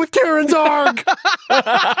Interview with Karen's Arg.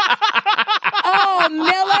 Oh, Miller,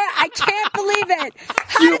 I can't believe it.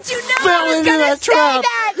 How did you know fell I was into going to that say trap.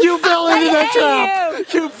 that? You fell into I that hate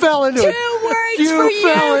trap. You fell into it. 2 words You for you,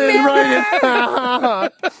 fell in Miller.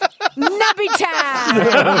 right in. Nubby time.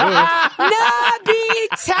 Nubby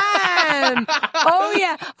time. Oh,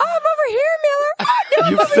 yeah. Oh, I'm over here, Miller. Oh,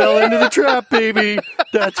 You fell into the trap, baby.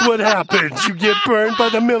 That's what happens. You get burned by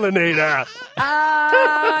the Millinator.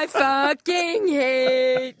 I fucking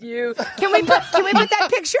hate you. Can we put that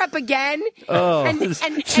picture up again? Oh, and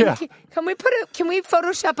yeah. can we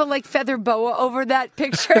Photoshop a like feather boa over that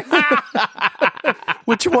picture?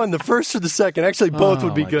 Which one, the first or the second? Actually, both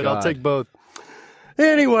would be good. God. I'll take both.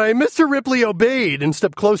 Anyway, Mr. Ripley obeyed and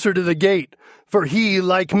stepped closer to the gate, for he,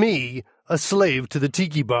 like me, a slave to the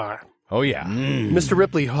tiki bar. Oh, yeah. Mr.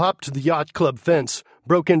 Ripley hopped to the yacht club fence,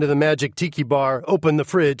 broke into the magic tiki bar, opened the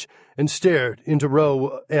fridge, and stared into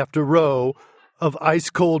row after row of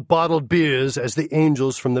ice-cold bottled beers as the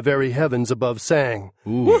angels from the very heavens above sang.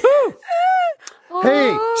 Woohoo!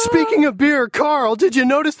 Hey, speaking of beer, Carl, did you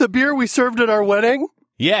notice the beer we served at our wedding?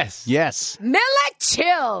 Yes. Yes. Miller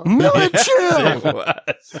chill. Miller Chill!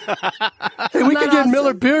 Hey, we could get awesome?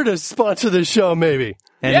 Miller Beer to sponsor this show, maybe.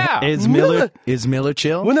 And Yeah. Is Miller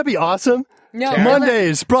chill? Wouldn't that be awesome? No,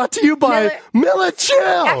 Mondays, brought to you by Miller Chill!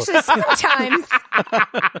 Actually, sometimes.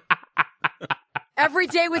 Every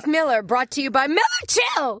Day with Miller, brought to you by Miller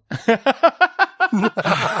Chill.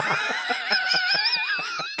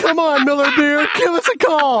 Come on, Miller Beer, give us a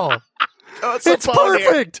call. It's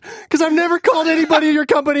perfect, because I've never called anybody in your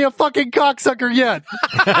company a fucking cocksucker yet.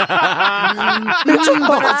 It's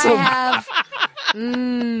But awesome. I have.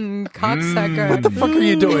 Cocksucker. What the fuck are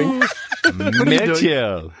you doing?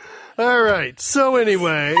 Mitchell. All right, so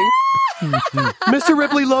anyway, Mr.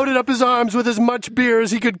 Ripley loaded up his arms with as much beer as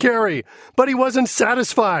he could carry, but he wasn't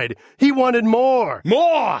satisfied. He wanted more.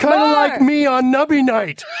 More. Kind of More. like me on Nubby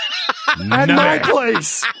Night at my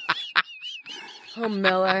place. Oh,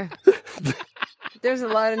 Miller. There's a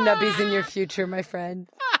lot of nubbies in your future, my friend.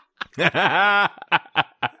 That's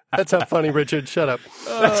not funny, Richard. Shut up.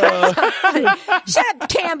 Shut up,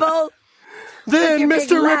 Campbell. Then your big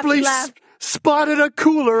Mr. Ripley laugh. spotted a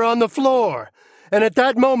cooler on the floor. And at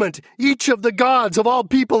that moment, each of the gods of all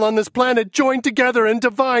people on this planet joined together in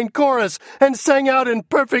divine chorus and sang out in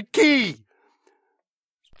perfect key.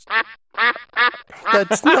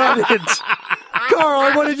 That's not it. Carl,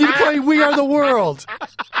 I wanted you to play We Are the World.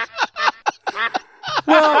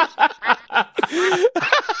 Well,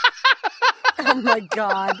 Oh, my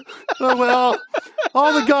God. well,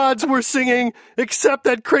 all the gods were singing except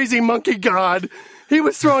that crazy monkey god. He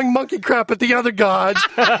was throwing monkey crap at the other gods.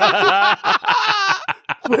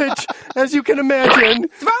 Which, as you can imagine,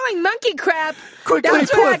 Throwing monkey crap. Quickly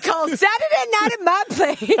That's what I put. call Saturday night at my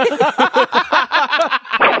place.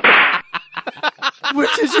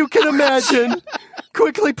 which, as you can imagine,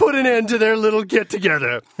 quickly put an end to their little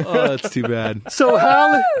get-together. Oh, that's too bad. So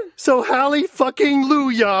Hallie fucking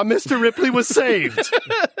Looyah, Mr. Ripley was saved.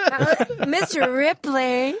 Mr.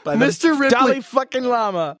 Ripley. By the Mr. Ripley- Dolly fucking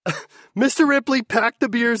llama. Mr. Ripley packed the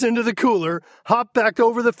beers into the cooler, hopped back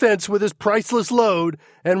over the fence with his priceless load,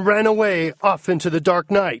 and ran away off into the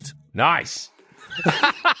dark night. Nice.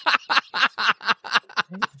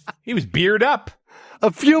 He was beard up.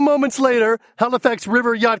 A few moments later, Halifax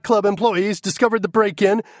River Yacht Club employees discovered the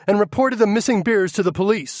break-in and reported the missing beers to the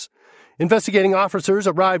police. Investigating officers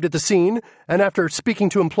arrived at the scene, and after speaking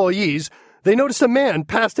to employees, they noticed a man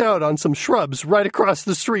passed out on some shrubs right across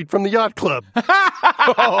the street from the yacht club.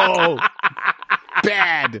 Oh,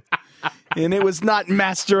 bad. And it was not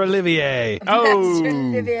Master Olivier. Master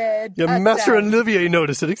Olivier. Yeah, Master Olivier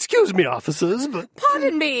noticed it. Excuse me, officers, but...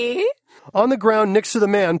 Pardon me. On the ground next to the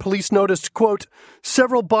man, police noticed, quote,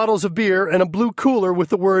 several bottles of beer and a blue cooler with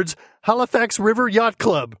the words Halifax River Yacht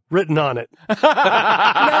Club written on it.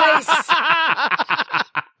 Nice.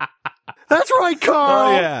 That's right, Carl.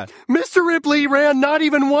 Oh, yeah. Mr. Ripley ran not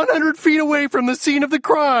even 100 feet away from the scene of the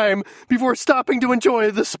crime before stopping to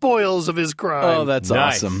enjoy the spoils of his crime. Oh, that's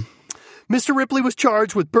Nice. awesome. Mr. Ripley was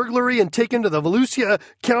charged with burglary and taken to the Volusia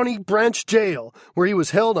County Branch Jail, where he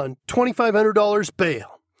was held on $2,500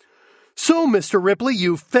 bail. So, Mr. Ripley,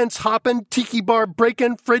 you fence-hopping, tiki bar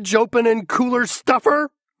breaking, fridge open, and cooler stuffer?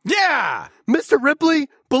 Yeah. Mr. Ripley,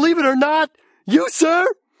 believe it or not, you, sir,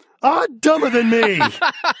 dumber than me.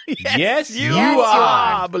 Yes, you you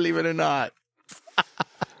are. Believe it or not.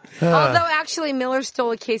 Although, actually, Miller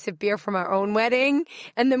stole a case of beer from our own wedding,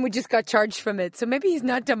 and then we just got charged from it. So maybe he's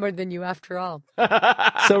not dumber than you after all.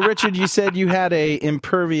 So, Richard, you said you had a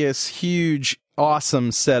impervious, huge,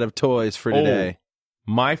 awesome set of toys for today.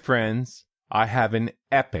 My friends, I have an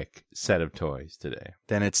epic set of toys today.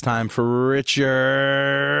 Then it's time for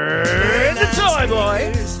Richard, the Toy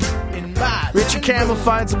Boy. Richard Campbell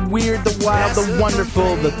finds the weird, the wild, the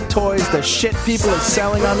wonderful, the toys, the shit people are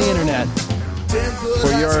selling on the internet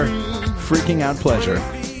for your freaking out pleasure.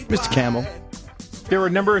 Mr. Campbell. There are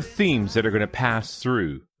a number of themes that are going to pass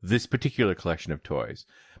through this particular collection of toys.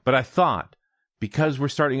 But I thought, because we're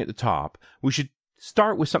starting at the top, we should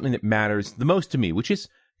start with something that matters the most to me, which is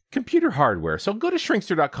computer hardware. So go to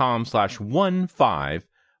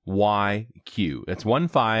shrinkster.com/15YQ. That's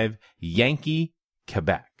 15 Yankee,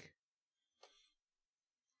 Quebec.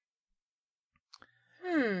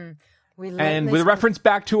 And with a reference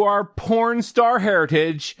back to our porn star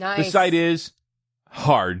heritage, the site is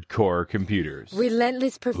Hardcore Computers.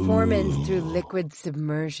 Relentless performance through liquid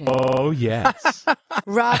submersion. Oh, yes.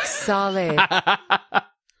 Rock solid.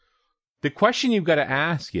 The question you've got to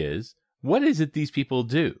ask is, what is it these people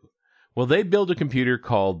do? Well, they build a computer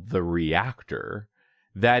called the Reactor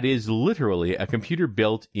that is literally a computer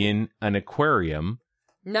built in an aquarium.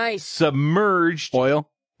 Nice. Submerged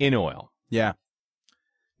in oil. Yeah.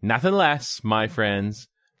 Nothing less, my friends,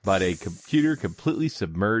 but a computer completely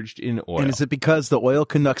submerged in oil. And is it because the oil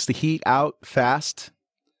conducts the heat out fast?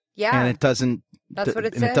 Yeah. And it doesn't. That's what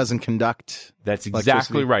it says. And it doesn't conduct. That's exactly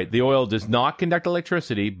electricity. right. The oil does not conduct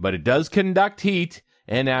electricity, but it does conduct heat.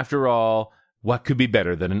 And after all, what could be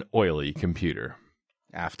better than an oily computer?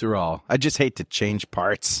 After all, I just hate to change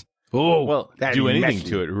parts. Oh, well, that'd do be anything messy.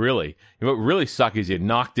 to it, really. What really sucks is you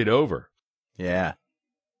knocked it over. Yeah.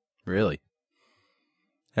 Really.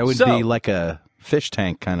 That would be like a fish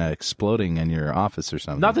tank kind of exploding in your office or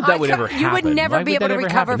something. Not that that would ever happen. You would never Why be would able to ever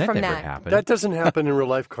recover happen? from never that. happened. That doesn't happen in real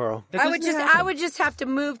life, Carl. I would just have to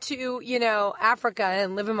move to, Africa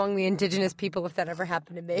and live among the indigenous people if that ever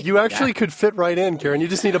happened to me. You actually could fit right in, Karen. You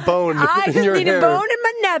just need a bone I in just your need hair. a bone in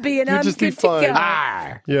my nubby and You'd I'm just be good to fine. go.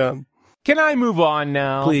 Yeah. Can I move on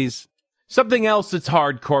now? Please. Something else that's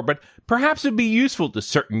hardcore, but perhaps it'd be useful to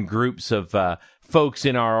certain groups of folks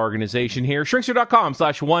in our organization here.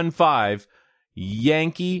 Shrinkster.com/15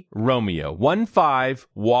 Yankee Romeo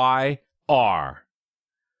 15YR.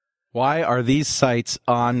 Why are these sites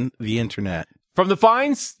on the internet? From the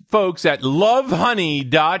fine folks at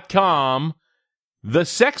lovehoney.com, the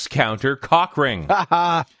sex counter cock ring.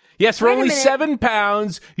 Yes, for only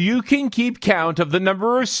 £7, you can keep count of the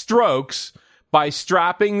number of strokes by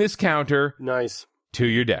strapping this counter to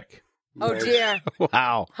your deck. Oh, dear.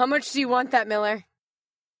 Wow. How much do you want that, Miller?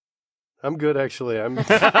 I'm good, actually.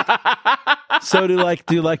 So do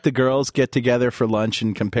the girls get together for lunch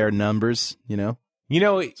and compare numbers, You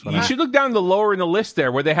should look down the lower in the list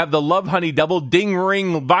there where they have the Love Honey double ding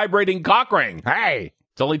ring vibrating cock ring. Hey,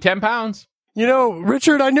 it's only £10.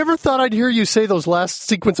 Richard, I never thought I'd hear you say those last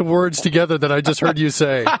sequence of words together that I just heard you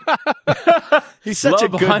say. He's such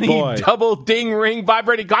Love a good Honey boy. double ding ring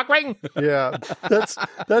vibrating cock ring. Yeah,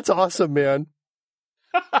 that's awesome, man.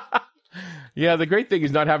 Yeah, the great thing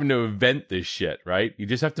is not having to invent this shit, right? You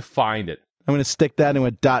just have to find it. I'm going to stick that in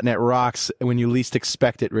with .NET Rocks when you least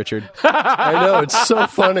expect it, Richard. I know, it's so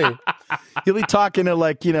funny. You'll be talking to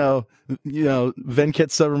Venkit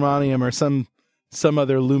Subramaniam or some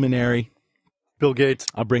other luminary. Bill Gates.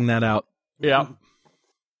 I'll bring that out. Yeah.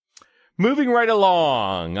 Moving right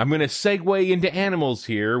along, I'm going to segue into animals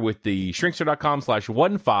here with the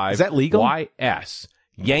shrinkster.com/15. Is that legal? YS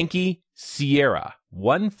Yankee Sierra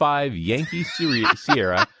 15 Yankee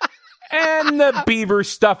Sierra and the Beaver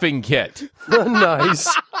Stuffing Kit.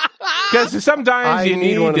 Nice. Because sometimes you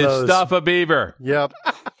need one of to those. stuff a beaver. Yep.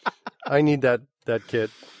 I need that kit.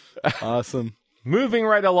 Awesome. Moving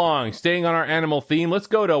right along, staying on our animal theme, let's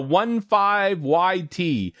go to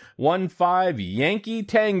 15YT, 15 Yankee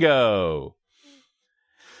Tango.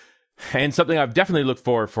 And something I've definitely looked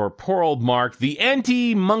for poor old Mark, the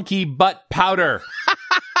anti-monkey butt powder.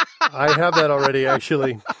 I have that already,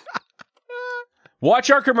 actually. Watch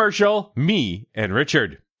our commercial, me and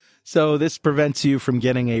Richard. So this prevents you from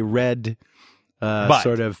getting a red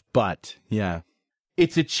sort of butt. Yeah.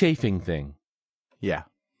 It's a chafing thing. Yeah.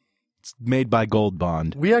 It's made by Gold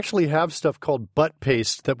Bond. We actually have stuff called butt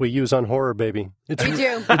paste that we use on Horror Baby. We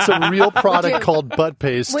do. It's a real product called butt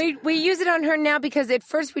paste. We use it on her now because at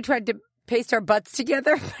first we tried to paste our butts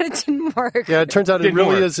together, but it didn't work. Yeah, it turns out it Didn't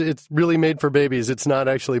really work. is. It's really made for babies. It's not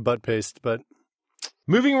actually butt paste, but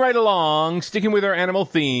Moving right along, sticking with our animal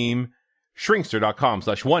theme,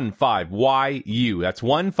 shrinkster.com/15YU. That's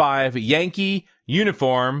 15 Yankee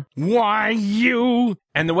Uniform YU.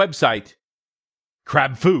 And the website,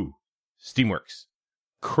 Crab Foo Steamworks.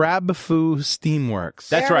 Crab Foo Steamworks.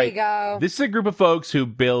 That's There we right. go. This is a group of folks who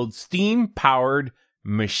build steam-powered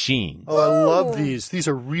machines, Oh, I love these. These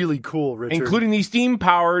are really cool, Richard. including the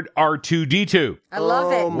steam-powered R2-D2. I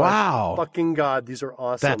love Oh, it. my Wow. fucking God, these are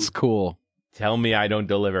awesome. That's cool. Tell me I don't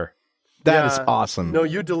deliver. That is Yeah. awesome. No,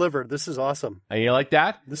 you delivered. This is awesome. You like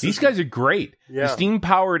that? These guys are great. Yeah. The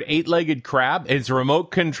steam-powered 8-legged crab, it's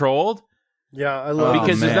remote-controlled Yeah, I love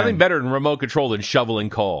because it. there's man. nothing better than remote control than shoveling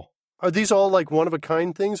coal. Are these all like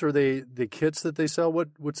one-of-a-kind things? Or are they the kits that they sell?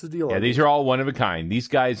 What's the deal Yeah, on these are all one of a kind. These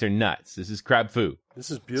guys are nuts. This is Crab Foo. This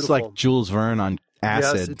is It's beautiful. like Jules Verne on Yes,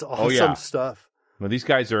 acid. it's awesome yeah. stuff. Well, these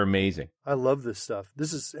guys are amazing. I love this stuff.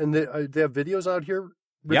 This is, and they have videos out here,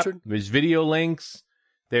 Richard? Yep. There's video links.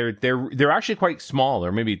 They're actually quite small.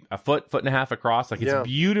 They're maybe a foot and a half across. Like it's Yeah.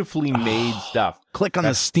 beautifully made stuff. Click on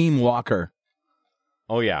the Steam Walker.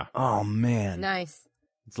 Oh yeah, Oh, man. Nice.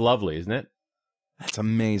 it's lovely, isn't it? That's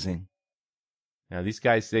amazing. Now these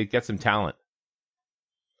guys, they get some talent.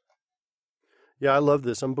 Yeah, I love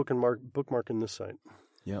this. I'm bookmarking this site.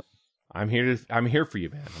 I'm here for you,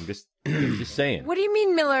 man. I'm just saying. What do you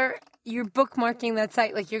mean, Miller? You're bookmarking that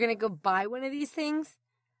site like you're going to go buy one of these things?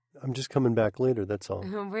 I'm just coming back later, that's all.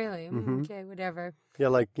 Oh, really? Mhm. Okay, whatever. Yeah,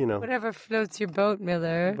 like, Whatever floats your boat,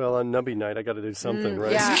 Miller. well, on Nubby night, I got to do something,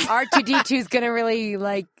 right? Yeah, R2D2 is going to really,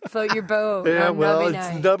 float your boat. Yeah, on well, Nubby it's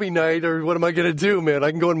night. Nubby night, or what am I going to do, man?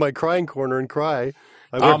 I can go in my crying corner and cry.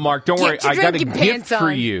 Oh, Mark, don't worry. Get your I got a drinking gift pants for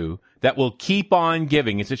on. you that will keep on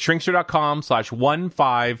giving. It's at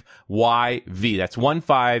shrinkster.com/15YV. That's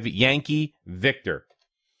 15 Yankee Victor.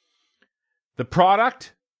 The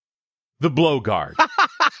product, the blow guard.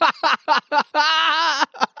 I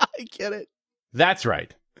get it. That's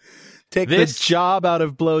right. Take This- the job out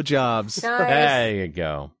of blowjobs. Nice. There you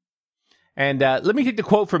go. And let me take the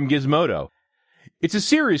quote from Gizmodo. It's a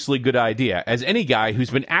seriously good idea, as any guy who's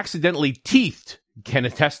been accidentally teethed can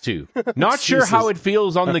attest to. Not sure how it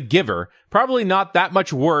feels on the giver. Probably not that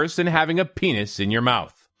much worse than having a penis in your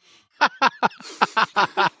mouth.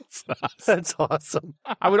 That's awesome.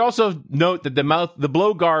 I would also note that the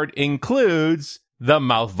blow guard includes the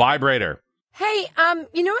mouth vibrator. Hey,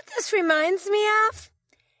 you know what this reminds me of?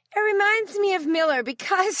 It reminds me of Miller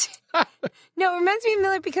because... No, it reminds me of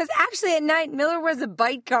Miller because actually at night, Miller wears a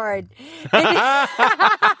bite guard.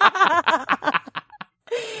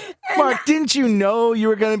 Mark, didn't you know you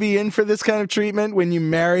were going to be in for this kind of treatment when you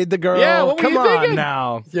married the girl? Yeah, what were Come you on thinking?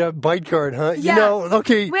 now. Yeah, bite guard, huh? Yeah.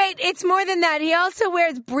 Okay. Wait, it's more than that. He also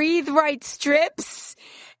wears breathe right strips,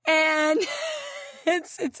 and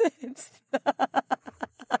it's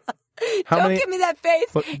How don't many? give me that face.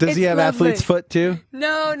 What, does It's he have lovely. athlete's foot too?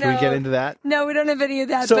 No, no. Can we get into that? No, we don't have any of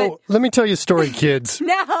that. So let me tell you a story, kids. but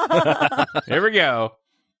no. Here we go.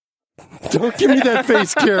 Don't give me that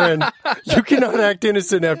face, Karen. You cannot act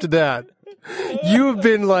innocent after that. You have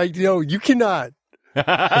been like, you cannot. All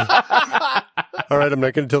right, I'm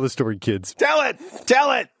not going to tell the story, kids. Tell it.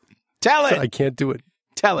 Tell it. Tell it. I can't do it.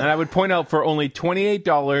 Tell And it. I would point out for only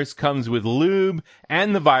 $28 comes with lube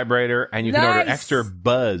and the vibrator, and you can order Nice. extra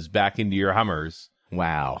buzz back into your Hummers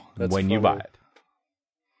Wow. That's when you funny. buy it.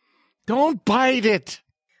 Don't bite it.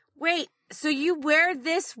 Wait, so you wear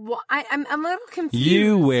this? I'm a little confused.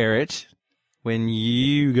 You wear it when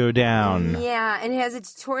you go down. Yeah, and it has a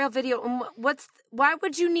tutorial video. And why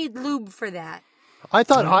would you need lube for that? I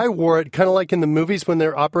thought I wore it kind of like in the movies when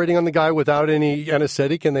they're operating on the guy without any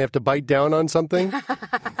anesthetic and they have to bite down on something.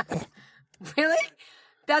 Really?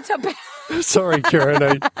 That's how bad. Sorry, Karen.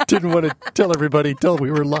 I didn't want to tell everybody till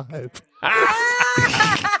we were live.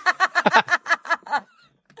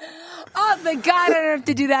 Oh, thank God I don't have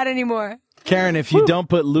to do that anymore. Karen, if you don't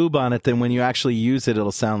put lube on it, then when you actually use it,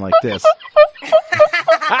 it'll sound like this.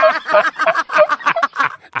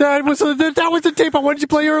 That was the tape I wanted you to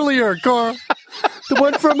play earlier, Carl. The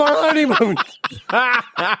one from our honeymoon.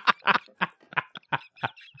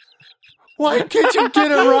 Why can't you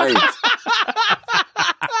get it right?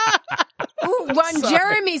 Ooh, when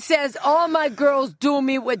Jeremy says, all my girls do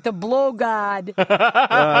me with the blow guard.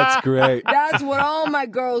 That's great. That's what all my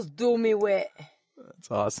girls do me with. That's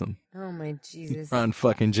awesome. Oh, my Jesus. Run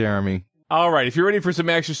fucking Jeremy. All right, if you're ready for some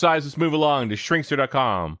exercise, let's move along to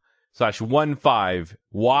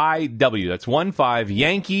shrinkster.com/15YW. That's 15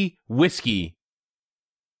 Yankee Whiskey.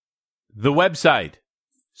 The website,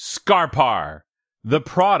 Scarpar. The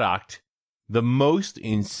product, the most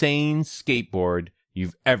insane skateboard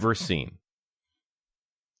you've ever seen.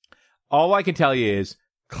 All I can tell you is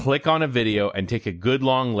click on a video and take a good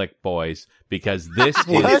long lick, boys, because this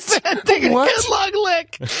is... Take a good long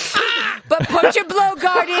lick. But put your blow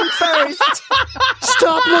guard in first.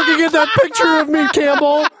 Stop looking at that picture of me,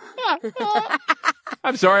 Campbell.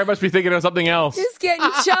 I'm sorry, I must be thinking of something else. Just getting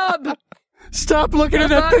chub. Stop looking at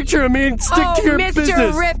that picture of me and stick to your Mr.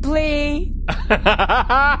 business. Ripley. All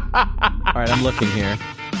right, I'm looking here.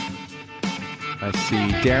 I see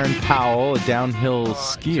Darren Powell, a downhill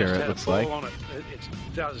skier, it looks like.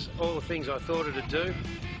 It does all the things I thought it'd do.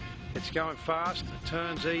 It's going fast. It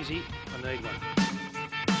turns easy. I need one.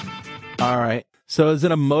 All right. So is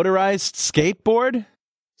it a motorized skateboard?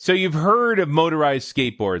 So you've heard of motorized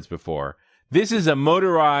skateboards before. This is a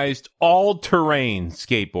motorized all-terrain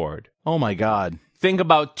skateboard. Oh, my God. Think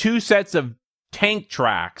about 2 sets of tank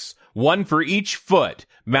tracks, one for each foot,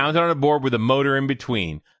 mounted on a board with a motor in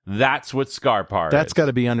between. That's what Scarpar is. That's got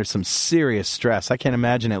to be under some serious stress. I can't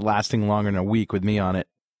imagine it lasting longer than a week with me on it.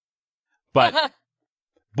 But,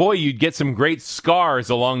 boy, you'd get some great scars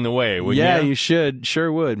along the way, wouldn't you? Yeah, you should.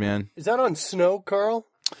 Sure would, man. Is that on snow, Carl?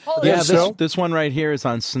 Yeah, this one right here is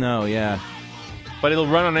on snow, yeah. But it'll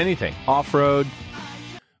run on anything. Off-road,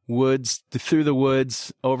 woods, through the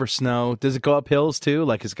woods, over snow. Does it go up hills, too?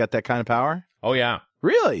 Like, it's got that kind of power? Oh, yeah.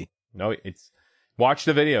 Really? No, it's... Watch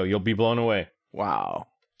the video. You'll be blown away. Wow.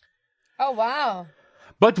 Oh, wow.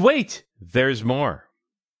 But wait, there's more.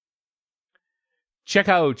 Check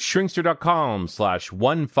out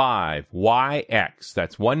shrinkster.com/15YX.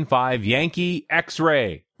 That's 15 Yankee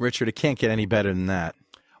X-ray. Richard, it can't get any better than that.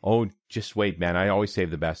 Oh, just wait, man. I always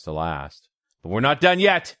save the best to last. But we're not done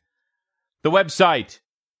yet. The website,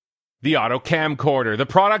 the auto camcorder, the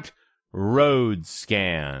product, Road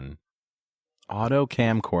Scan. Auto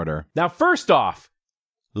camcorder. Now, first off,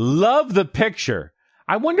 love the picture.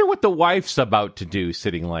 I wonder what the wife's about to do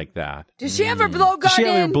sitting like that. Does she have her blow guard Does she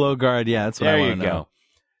have her in? blow guard? Yeah, that's what There I you want to know. go.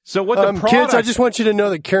 So what the product... Kids, I just want you to know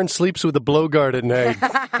that Karen sleeps with a blow guard at night.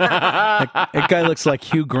 That guy looks like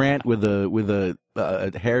Hugh Grant with a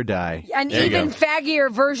hair dye. An even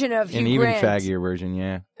faggier version of Hugh Grant. Faggier version,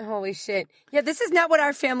 yeah. Holy shit. Yeah, this is not what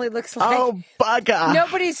our family looks like. Oh, bugger.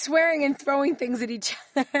 Nobody's swearing and throwing things at each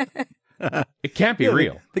other. It can't be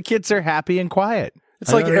real. The kids are happy and quiet.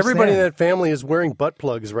 It's like everybody in that family is wearing butt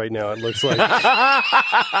plugs right now, it looks like.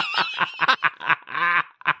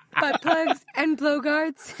 Butt plugs and blow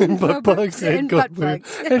guards. And butt plugs and butt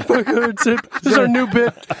plugs. And butt guards. This is our new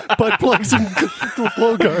bit, butt plugs and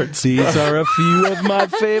blow guards. These are a few of my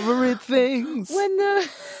favorite things. When the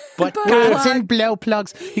Butt guards and blow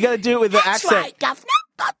plugs. You got to do it with the accent. right, Governor.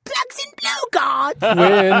 Butt plugs and blow guards.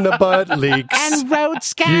 When the butt leaks, And road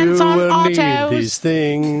scans you on will autos. need these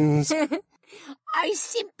things. I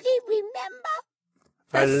simply remember.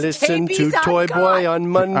 I listen to Scabies on Toy God. Boy on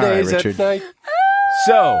Mondays at Richard. night.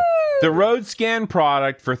 So, the Road Scan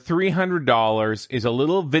product for $300 is a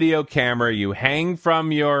little video camera you hang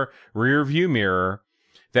from your rear view mirror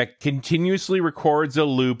that continuously records a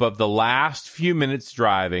loop of the last few minutes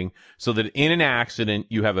driving so that in an accident,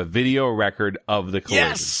 you have a video record of the collision.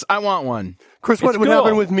 Yes, I want one. Of course, what It's would cool.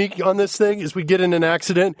 happen with me on this thing is we get in an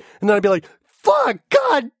accident, and then I'd be like, fuck,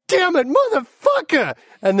 god damn it, motherfucker!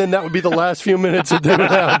 And then that would be the last few minutes that they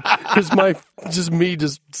would have. Just me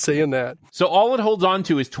saying that. So all it holds on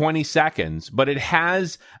to is 20 seconds, but it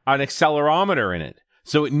has an accelerometer in it.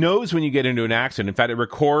 So it knows when you get into an accident. In fact, it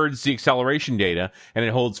records the acceleration data, and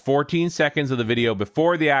it holds 14 seconds of the video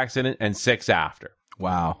before the accident and 6 after.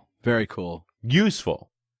 Wow, very cool.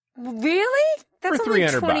 Useful. Really? That's For only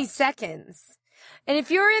 $300 20 seconds. And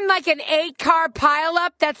if you're in like an 8-car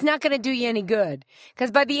pileup, that's not going to do you any good.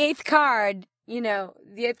 Because by the 8th card, the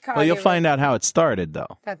 8th card. Well, you'll find out how it started,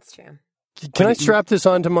 though. That's true. Can I strap this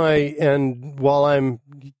onto my end while I'm...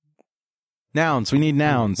 Nouns. We need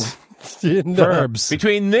nouns. Verbs.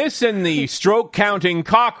 Between this and the stroke counting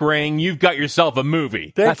cock ring, you've got yourself a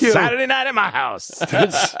movie. Thank That's you. Saturday night at my house.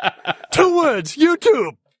 That's 2 words,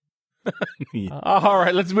 YouTube. All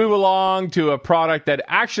right, let's move along to a product that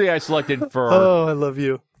actually I selected for Oh, I love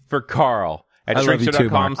you. Carl at I love you too,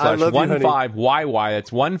 Mark. I love you, honey. shrinkster.com/15YY. That's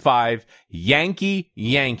 15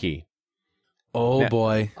 Yankee. Oh, Now-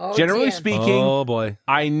 boy. Oh, Generally dear. speaking, Oh, boy.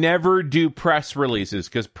 I never do press releases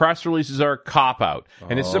because press releases are a cop-out.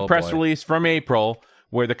 And this is a Oh, press boy. release from April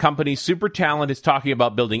where the company Super Talent is talking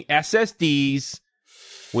about building SSDs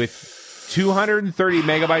with 230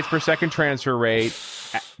 megabytes per second transfer rate,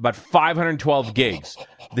 but 512 gigs.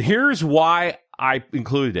 Here's why I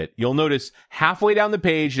included it. You'll notice halfway down the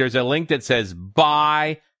page, there's a link that says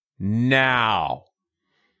buy now.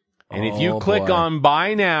 And if you Oh, click boy. on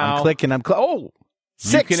buy now, I'm clicking. Oh,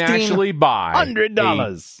 you can actually buy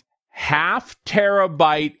 $100. half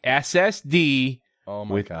terabyte SSD Oh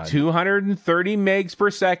my with God. 230 megs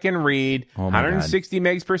per second read, Oh my 160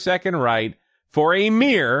 megs per second write for a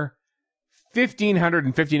mere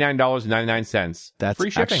 $1,559.99. That's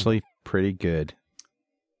free shipping. actually pretty good.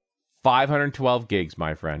 512 gigs,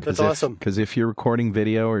 my friend. That's awesome. Because if you're recording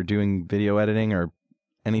video or doing video editing or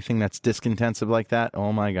anything that's disk intensive like that,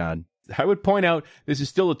 oh my God. I would point out this is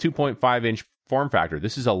still a 2.5-inch form factor.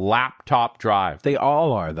 This is a laptop drive. They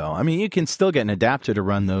all are, though. I mean, you can still get an adapter to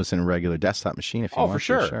run those in a regular desktop machine if you want for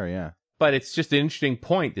sure. to. Sure, yeah. But it's just an interesting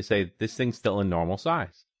point to say this thing's still in normal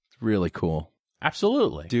size. It's really cool.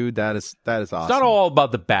 Absolutely. Dude, that is awesome. It's not all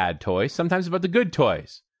about the bad toys. Sometimes it's about the good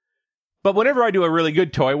toys. But whenever I do a really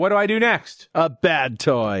good toy, what do I do next? A bad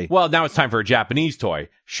toy. Well, now it's time for a Japanese toy.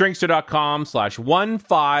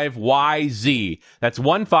 Shrinkster.com/15YZ. That's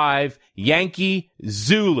 15 Yankee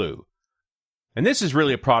Zulu. And this is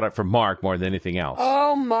really a product for Mark more than anything else.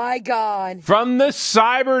 Oh, my God. From the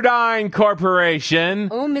Cyberdyne Corporation.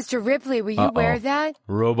 Oh, Mr. Ripley, will you wear that?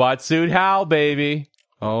 Robot Suit Hal, baby.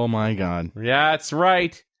 Oh, my God. Yeah, that's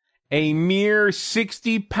right. A mere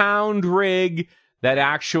 60-pound rig that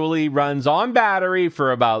actually runs on battery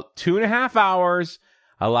for about 2.5 hours,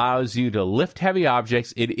 allows you to lift heavy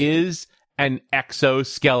objects. It is an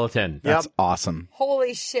exoskeleton. That's awesome.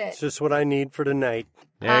 Holy shit. It's just what I need for tonight.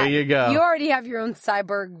 There you go. You already have your own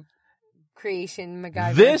cyborg creation,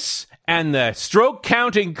 MacGyver. This and the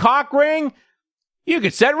stroke-counting cock ring, you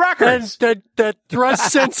could set records. And that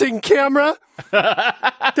thrust-sensing camera,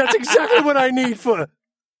 that's exactly what I need for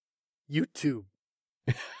YouTube.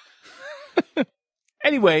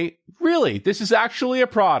 Anyway, really, this is actually a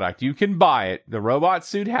product. You can buy it. The Robot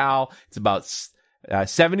Suit Hal, it's about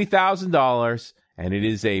 $70,000, and it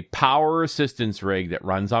is a power assistance rig that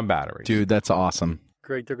runs on batteries. Dude, that's awesome.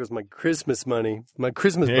 Great, there goes my Christmas money, my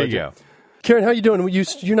Christmas There budget. you go. Karen, how you doing?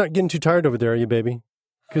 You're not getting too tired over there, are you, baby?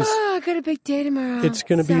 Because I got a big day tomorrow. it's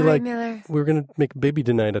going to be Sorry, like Miller. we're going to make a baby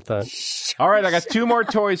tonight, I thought. All right, I got two more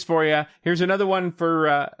toys for you. Here's another one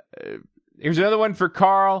for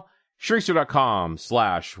Carl.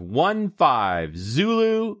 Shrinkster.com/15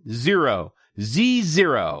 Zulu 0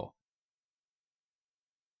 Z0.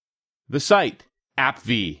 The site,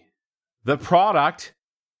 AppV. The product,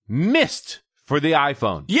 Myst for the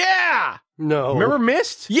iPhone. Yeah! No. Remember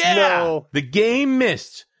Myst? Yeah! No. The game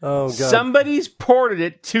Myst. Oh, God. Somebody's ported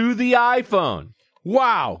it to the iPhone.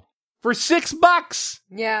 Wow. For $6.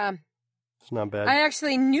 Yeah. It's not bad. I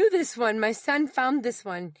actually knew this one. My son found this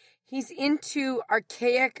one. He's into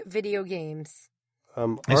archaic video games.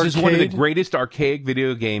 This is one of the greatest archaic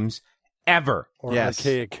video games ever. Or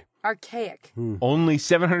archaic. Archaic. Only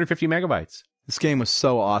 750 megabytes. This game was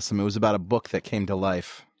so awesome. It was about a book that came to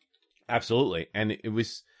life. Absolutely. And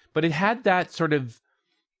but it had that sort of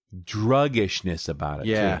druggishness about it.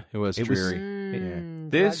 Yeah, too. it was dreary.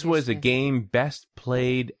 This was a game best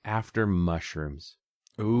played after mushrooms.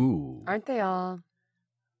 Ooh. Aren't they all?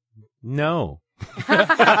 No.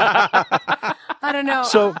 I don't know.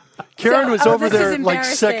 So Karen was over this there is like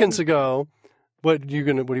embarrassing. seconds ago. What are you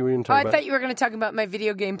going to Oh, talk I about? thought you were going to talk about my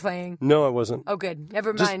video game playing. No, I wasn't. Oh, good.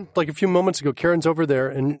 Never Just mind. like a few moments ago, Karen's over there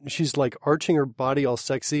and she's like arching her body all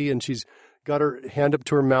sexy and she's got her hand up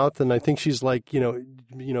to her mouth and I think she's like, you know,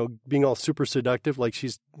 being all super seductive, like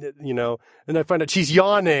she's, and I find out she's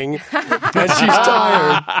yawning and she's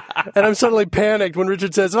tired. And I'm suddenly panicked when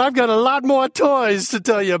Richard says, I've got a lot more toys to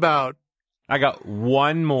tell you about. I got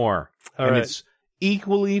one more. All and right. it's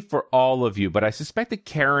equally for all of you, but I suspect that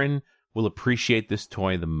Karen will appreciate this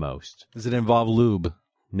toy the most. Does it involve lube?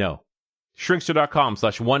 No.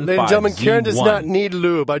 Shrinkster.com/15Z1. Ladies and gentlemen, Karen does not need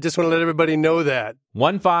lube. I just want to let everybody know that.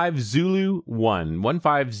 15 Zulu 1.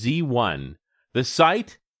 15Z1. The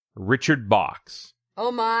site, Richard Box.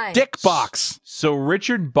 Oh, my. Dick box. So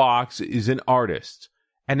Richard Box is an artist.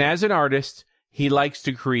 And as an artist, he likes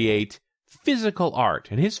to create physical art.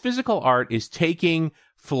 And his physical art is taking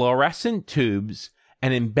fluorescent tubes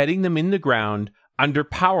and embedding them in the ground under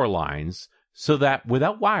power lines so that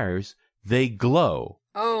without wires, they glow.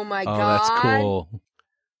 Oh, my Oh, God. that's cool.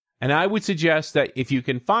 And I would suggest that if you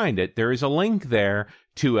can find it, there is a link there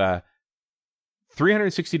to a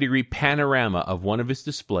 360-degree panorama of one of his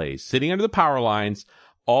displays, sitting under the power lines,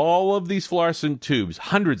 all of these fluorescent tubes,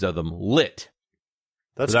 hundreds of them, lit.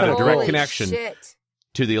 That's without kind a of direct cool. connection Shit.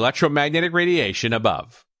 to the electromagnetic radiation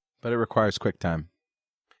above. But it requires QuickTime.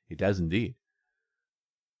 It does indeed.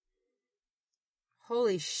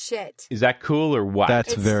 Holy shit. Is that cool or what?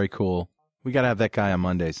 That's very cool. We got to have that guy on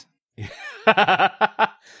Mondays.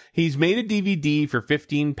 He's made a DVD for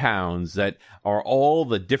 £15 that are all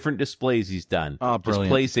the different displays he's done. Oh, Just brilliant.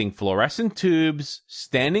 placing fluorescent tubes,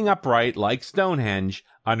 standing upright like Stonehenge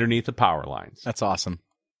underneath the power lines. That's awesome.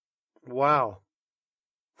 Wow.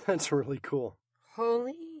 That's really cool.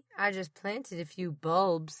 Holy, I just planted a few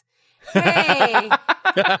bulbs. Hey!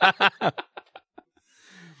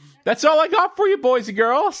 That's all I got for you, boys and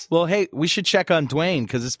girls. Well, hey, we should check on Dwayne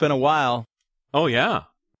because it's been a while. Oh, yeah.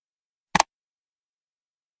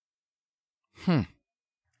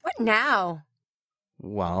 What now?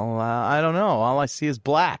 Well, I don't know. All I see is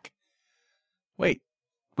black. Wait,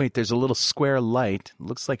 there's a little square light.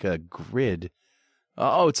 Looks like a grid.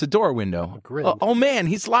 Oh, it's a door window. A grid. Oh, man,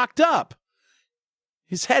 he's locked up.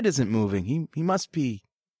 His head isn't moving. He must be.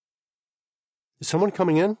 Is someone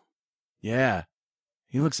coming in? Yeah.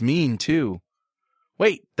 He looks mean, too.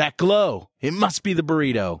 Wait, that glow. It must be the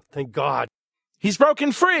burrito. Thank God. He's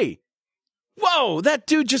broken free. Whoa, that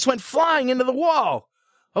dude just went flying into the wall.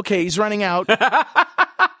 Okay, he's running out.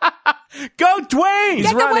 Go, Dwayne! He's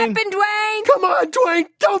Get running. the weapon, Dwayne! Come on, Dwayne.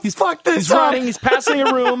 Don't fuck this He's up. running. He's passing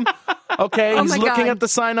a room. Okay, Oh he's my looking God. at the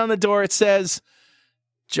sign on the door. It says,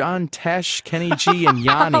 John Tesh, Kenny G, and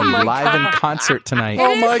Yanni my live in God. concert tonight. It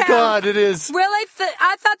Oh, is my hell. God, it is. Really?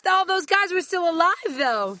 I thought all those guys were still alive,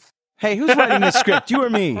 though. Hey, who's writing this script? You or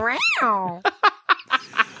me? Wow.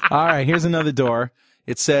 All right, here's another door.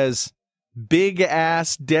 It says, big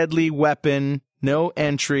ass, deadly weapon, no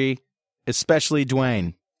entry, especially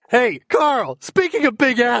Dwayne. Hey, Carl, speaking of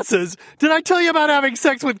big asses, did I tell you about having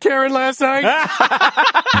sex with Karen last night?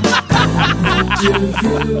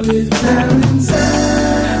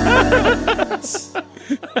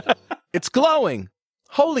 It's glowing.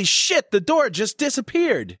 Holy shit, the door just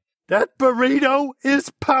disappeared. That burrito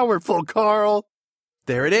is powerful, Carl.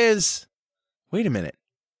 There it is. Wait a minute.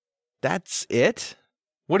 That's it?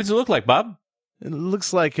 What does it look like, Bob? It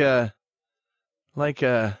looks like a...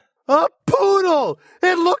 A poodle!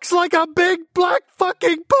 It looks like a big black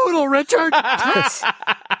fucking poodle, Richard!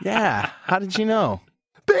 Yeah, how did you know?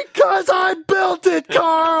 Because I built it,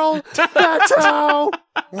 Carl! That's how!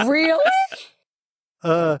 Really?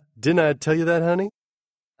 Didn't I tell you that, honey?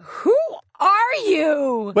 Who are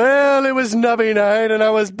you? Well, it was nubby night and I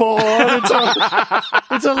was bored.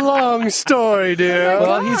 It's a long story, dear.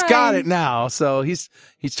 Well, he's got it now, so he's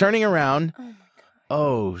turning around.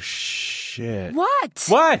 Oh, shit. What?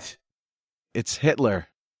 What? It's Hitler.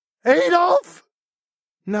 Adolf?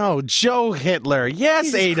 No, Joe Hitler. Yes,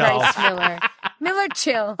 Jesus Adolf. Christ, Miller. Miller,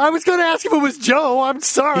 chill. I was going to ask if it was Joe. I'm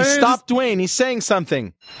sorry. He stopped Dwayne. He's saying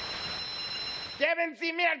something. Deben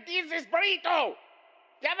Sie mir dieses burrito!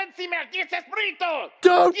 Deben Sie mir dieses burrito!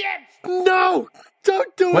 Don't. Jetzt! No.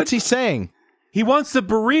 Don't do What's it. he saying? He wants the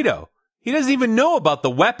burrito. He doesn't even know about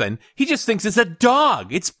the weapon. He just thinks it's a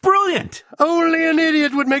dog. It's brilliant. Only an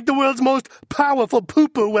idiot would make the world's most powerful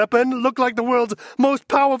poo-poo weapon look like the world's most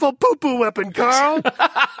powerful poo-poo weapon, Carl.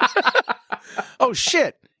 Oh,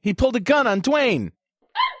 shit. He pulled a gun on Dwayne.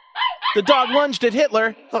 The dog lunged at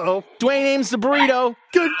Hitler. Uh-oh. Dwayne aims the burrito.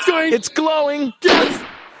 Good Dwayne. It's glowing. Yes.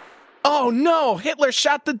 Oh, no. Hitler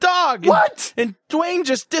shot the dog. What? And Dwayne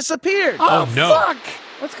just disappeared. Oh, no. fuck.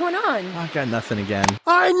 What's going on? I got nothing again.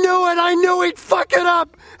 I knew it. I knew he'd fuck it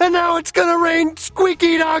up. And now it's going to rain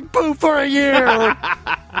squeaky dog poo for a year.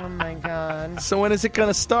 Oh, my God. So when is it going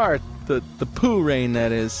to start? The poo rain,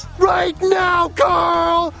 that is. Right now,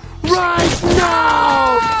 Carl. Right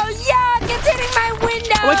now. Oh, yuck! It's hitting my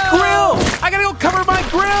window! My grill! I gotta go cover my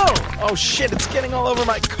grill! Oh, shit. It's getting all over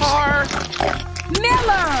my car.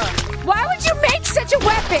 Miller! Why would you make such a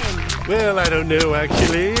weapon? Well, I don't know,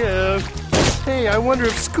 actually. Hey, I wonder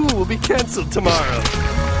if school will be canceled tomorrow.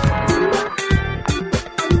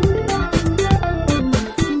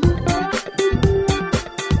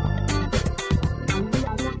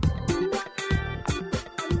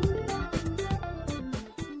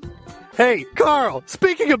 Hey, Carl,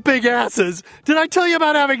 speaking of big asses, did I tell you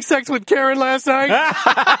about having sex with Karen last night?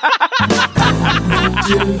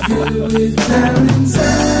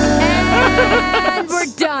 And we're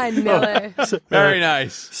done, Miller. Very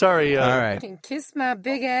nice. Sorry. All right. You can kiss my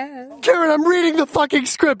big ass. Karen, I'm reading the fucking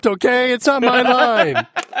script, okay? It's not my line.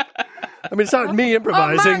 I mean, it's not me Oh,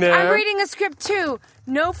 improvising Mark, there. I'm reading a script too.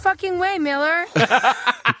 No fucking way, Miller.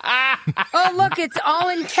 Oh, look, it's all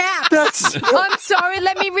in caps. That's- I'm sorry,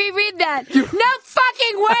 let me reread that. No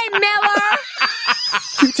fucking way, Miller.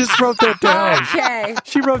 You just wrote that down. Okay.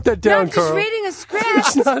 She wrote that No, down, I'm just Carl. reading a script.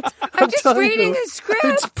 It's not. I'm just telling reading you. a script.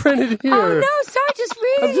 It's printed here. Oh, no, sorry, just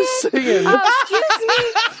reading I'm just it. saying. Oh, excuse me.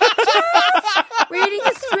 Just reading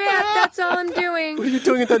a script, that's all I'm doing. What are you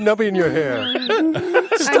doing with that nubby in your hair?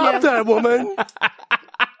 Stop that, woman.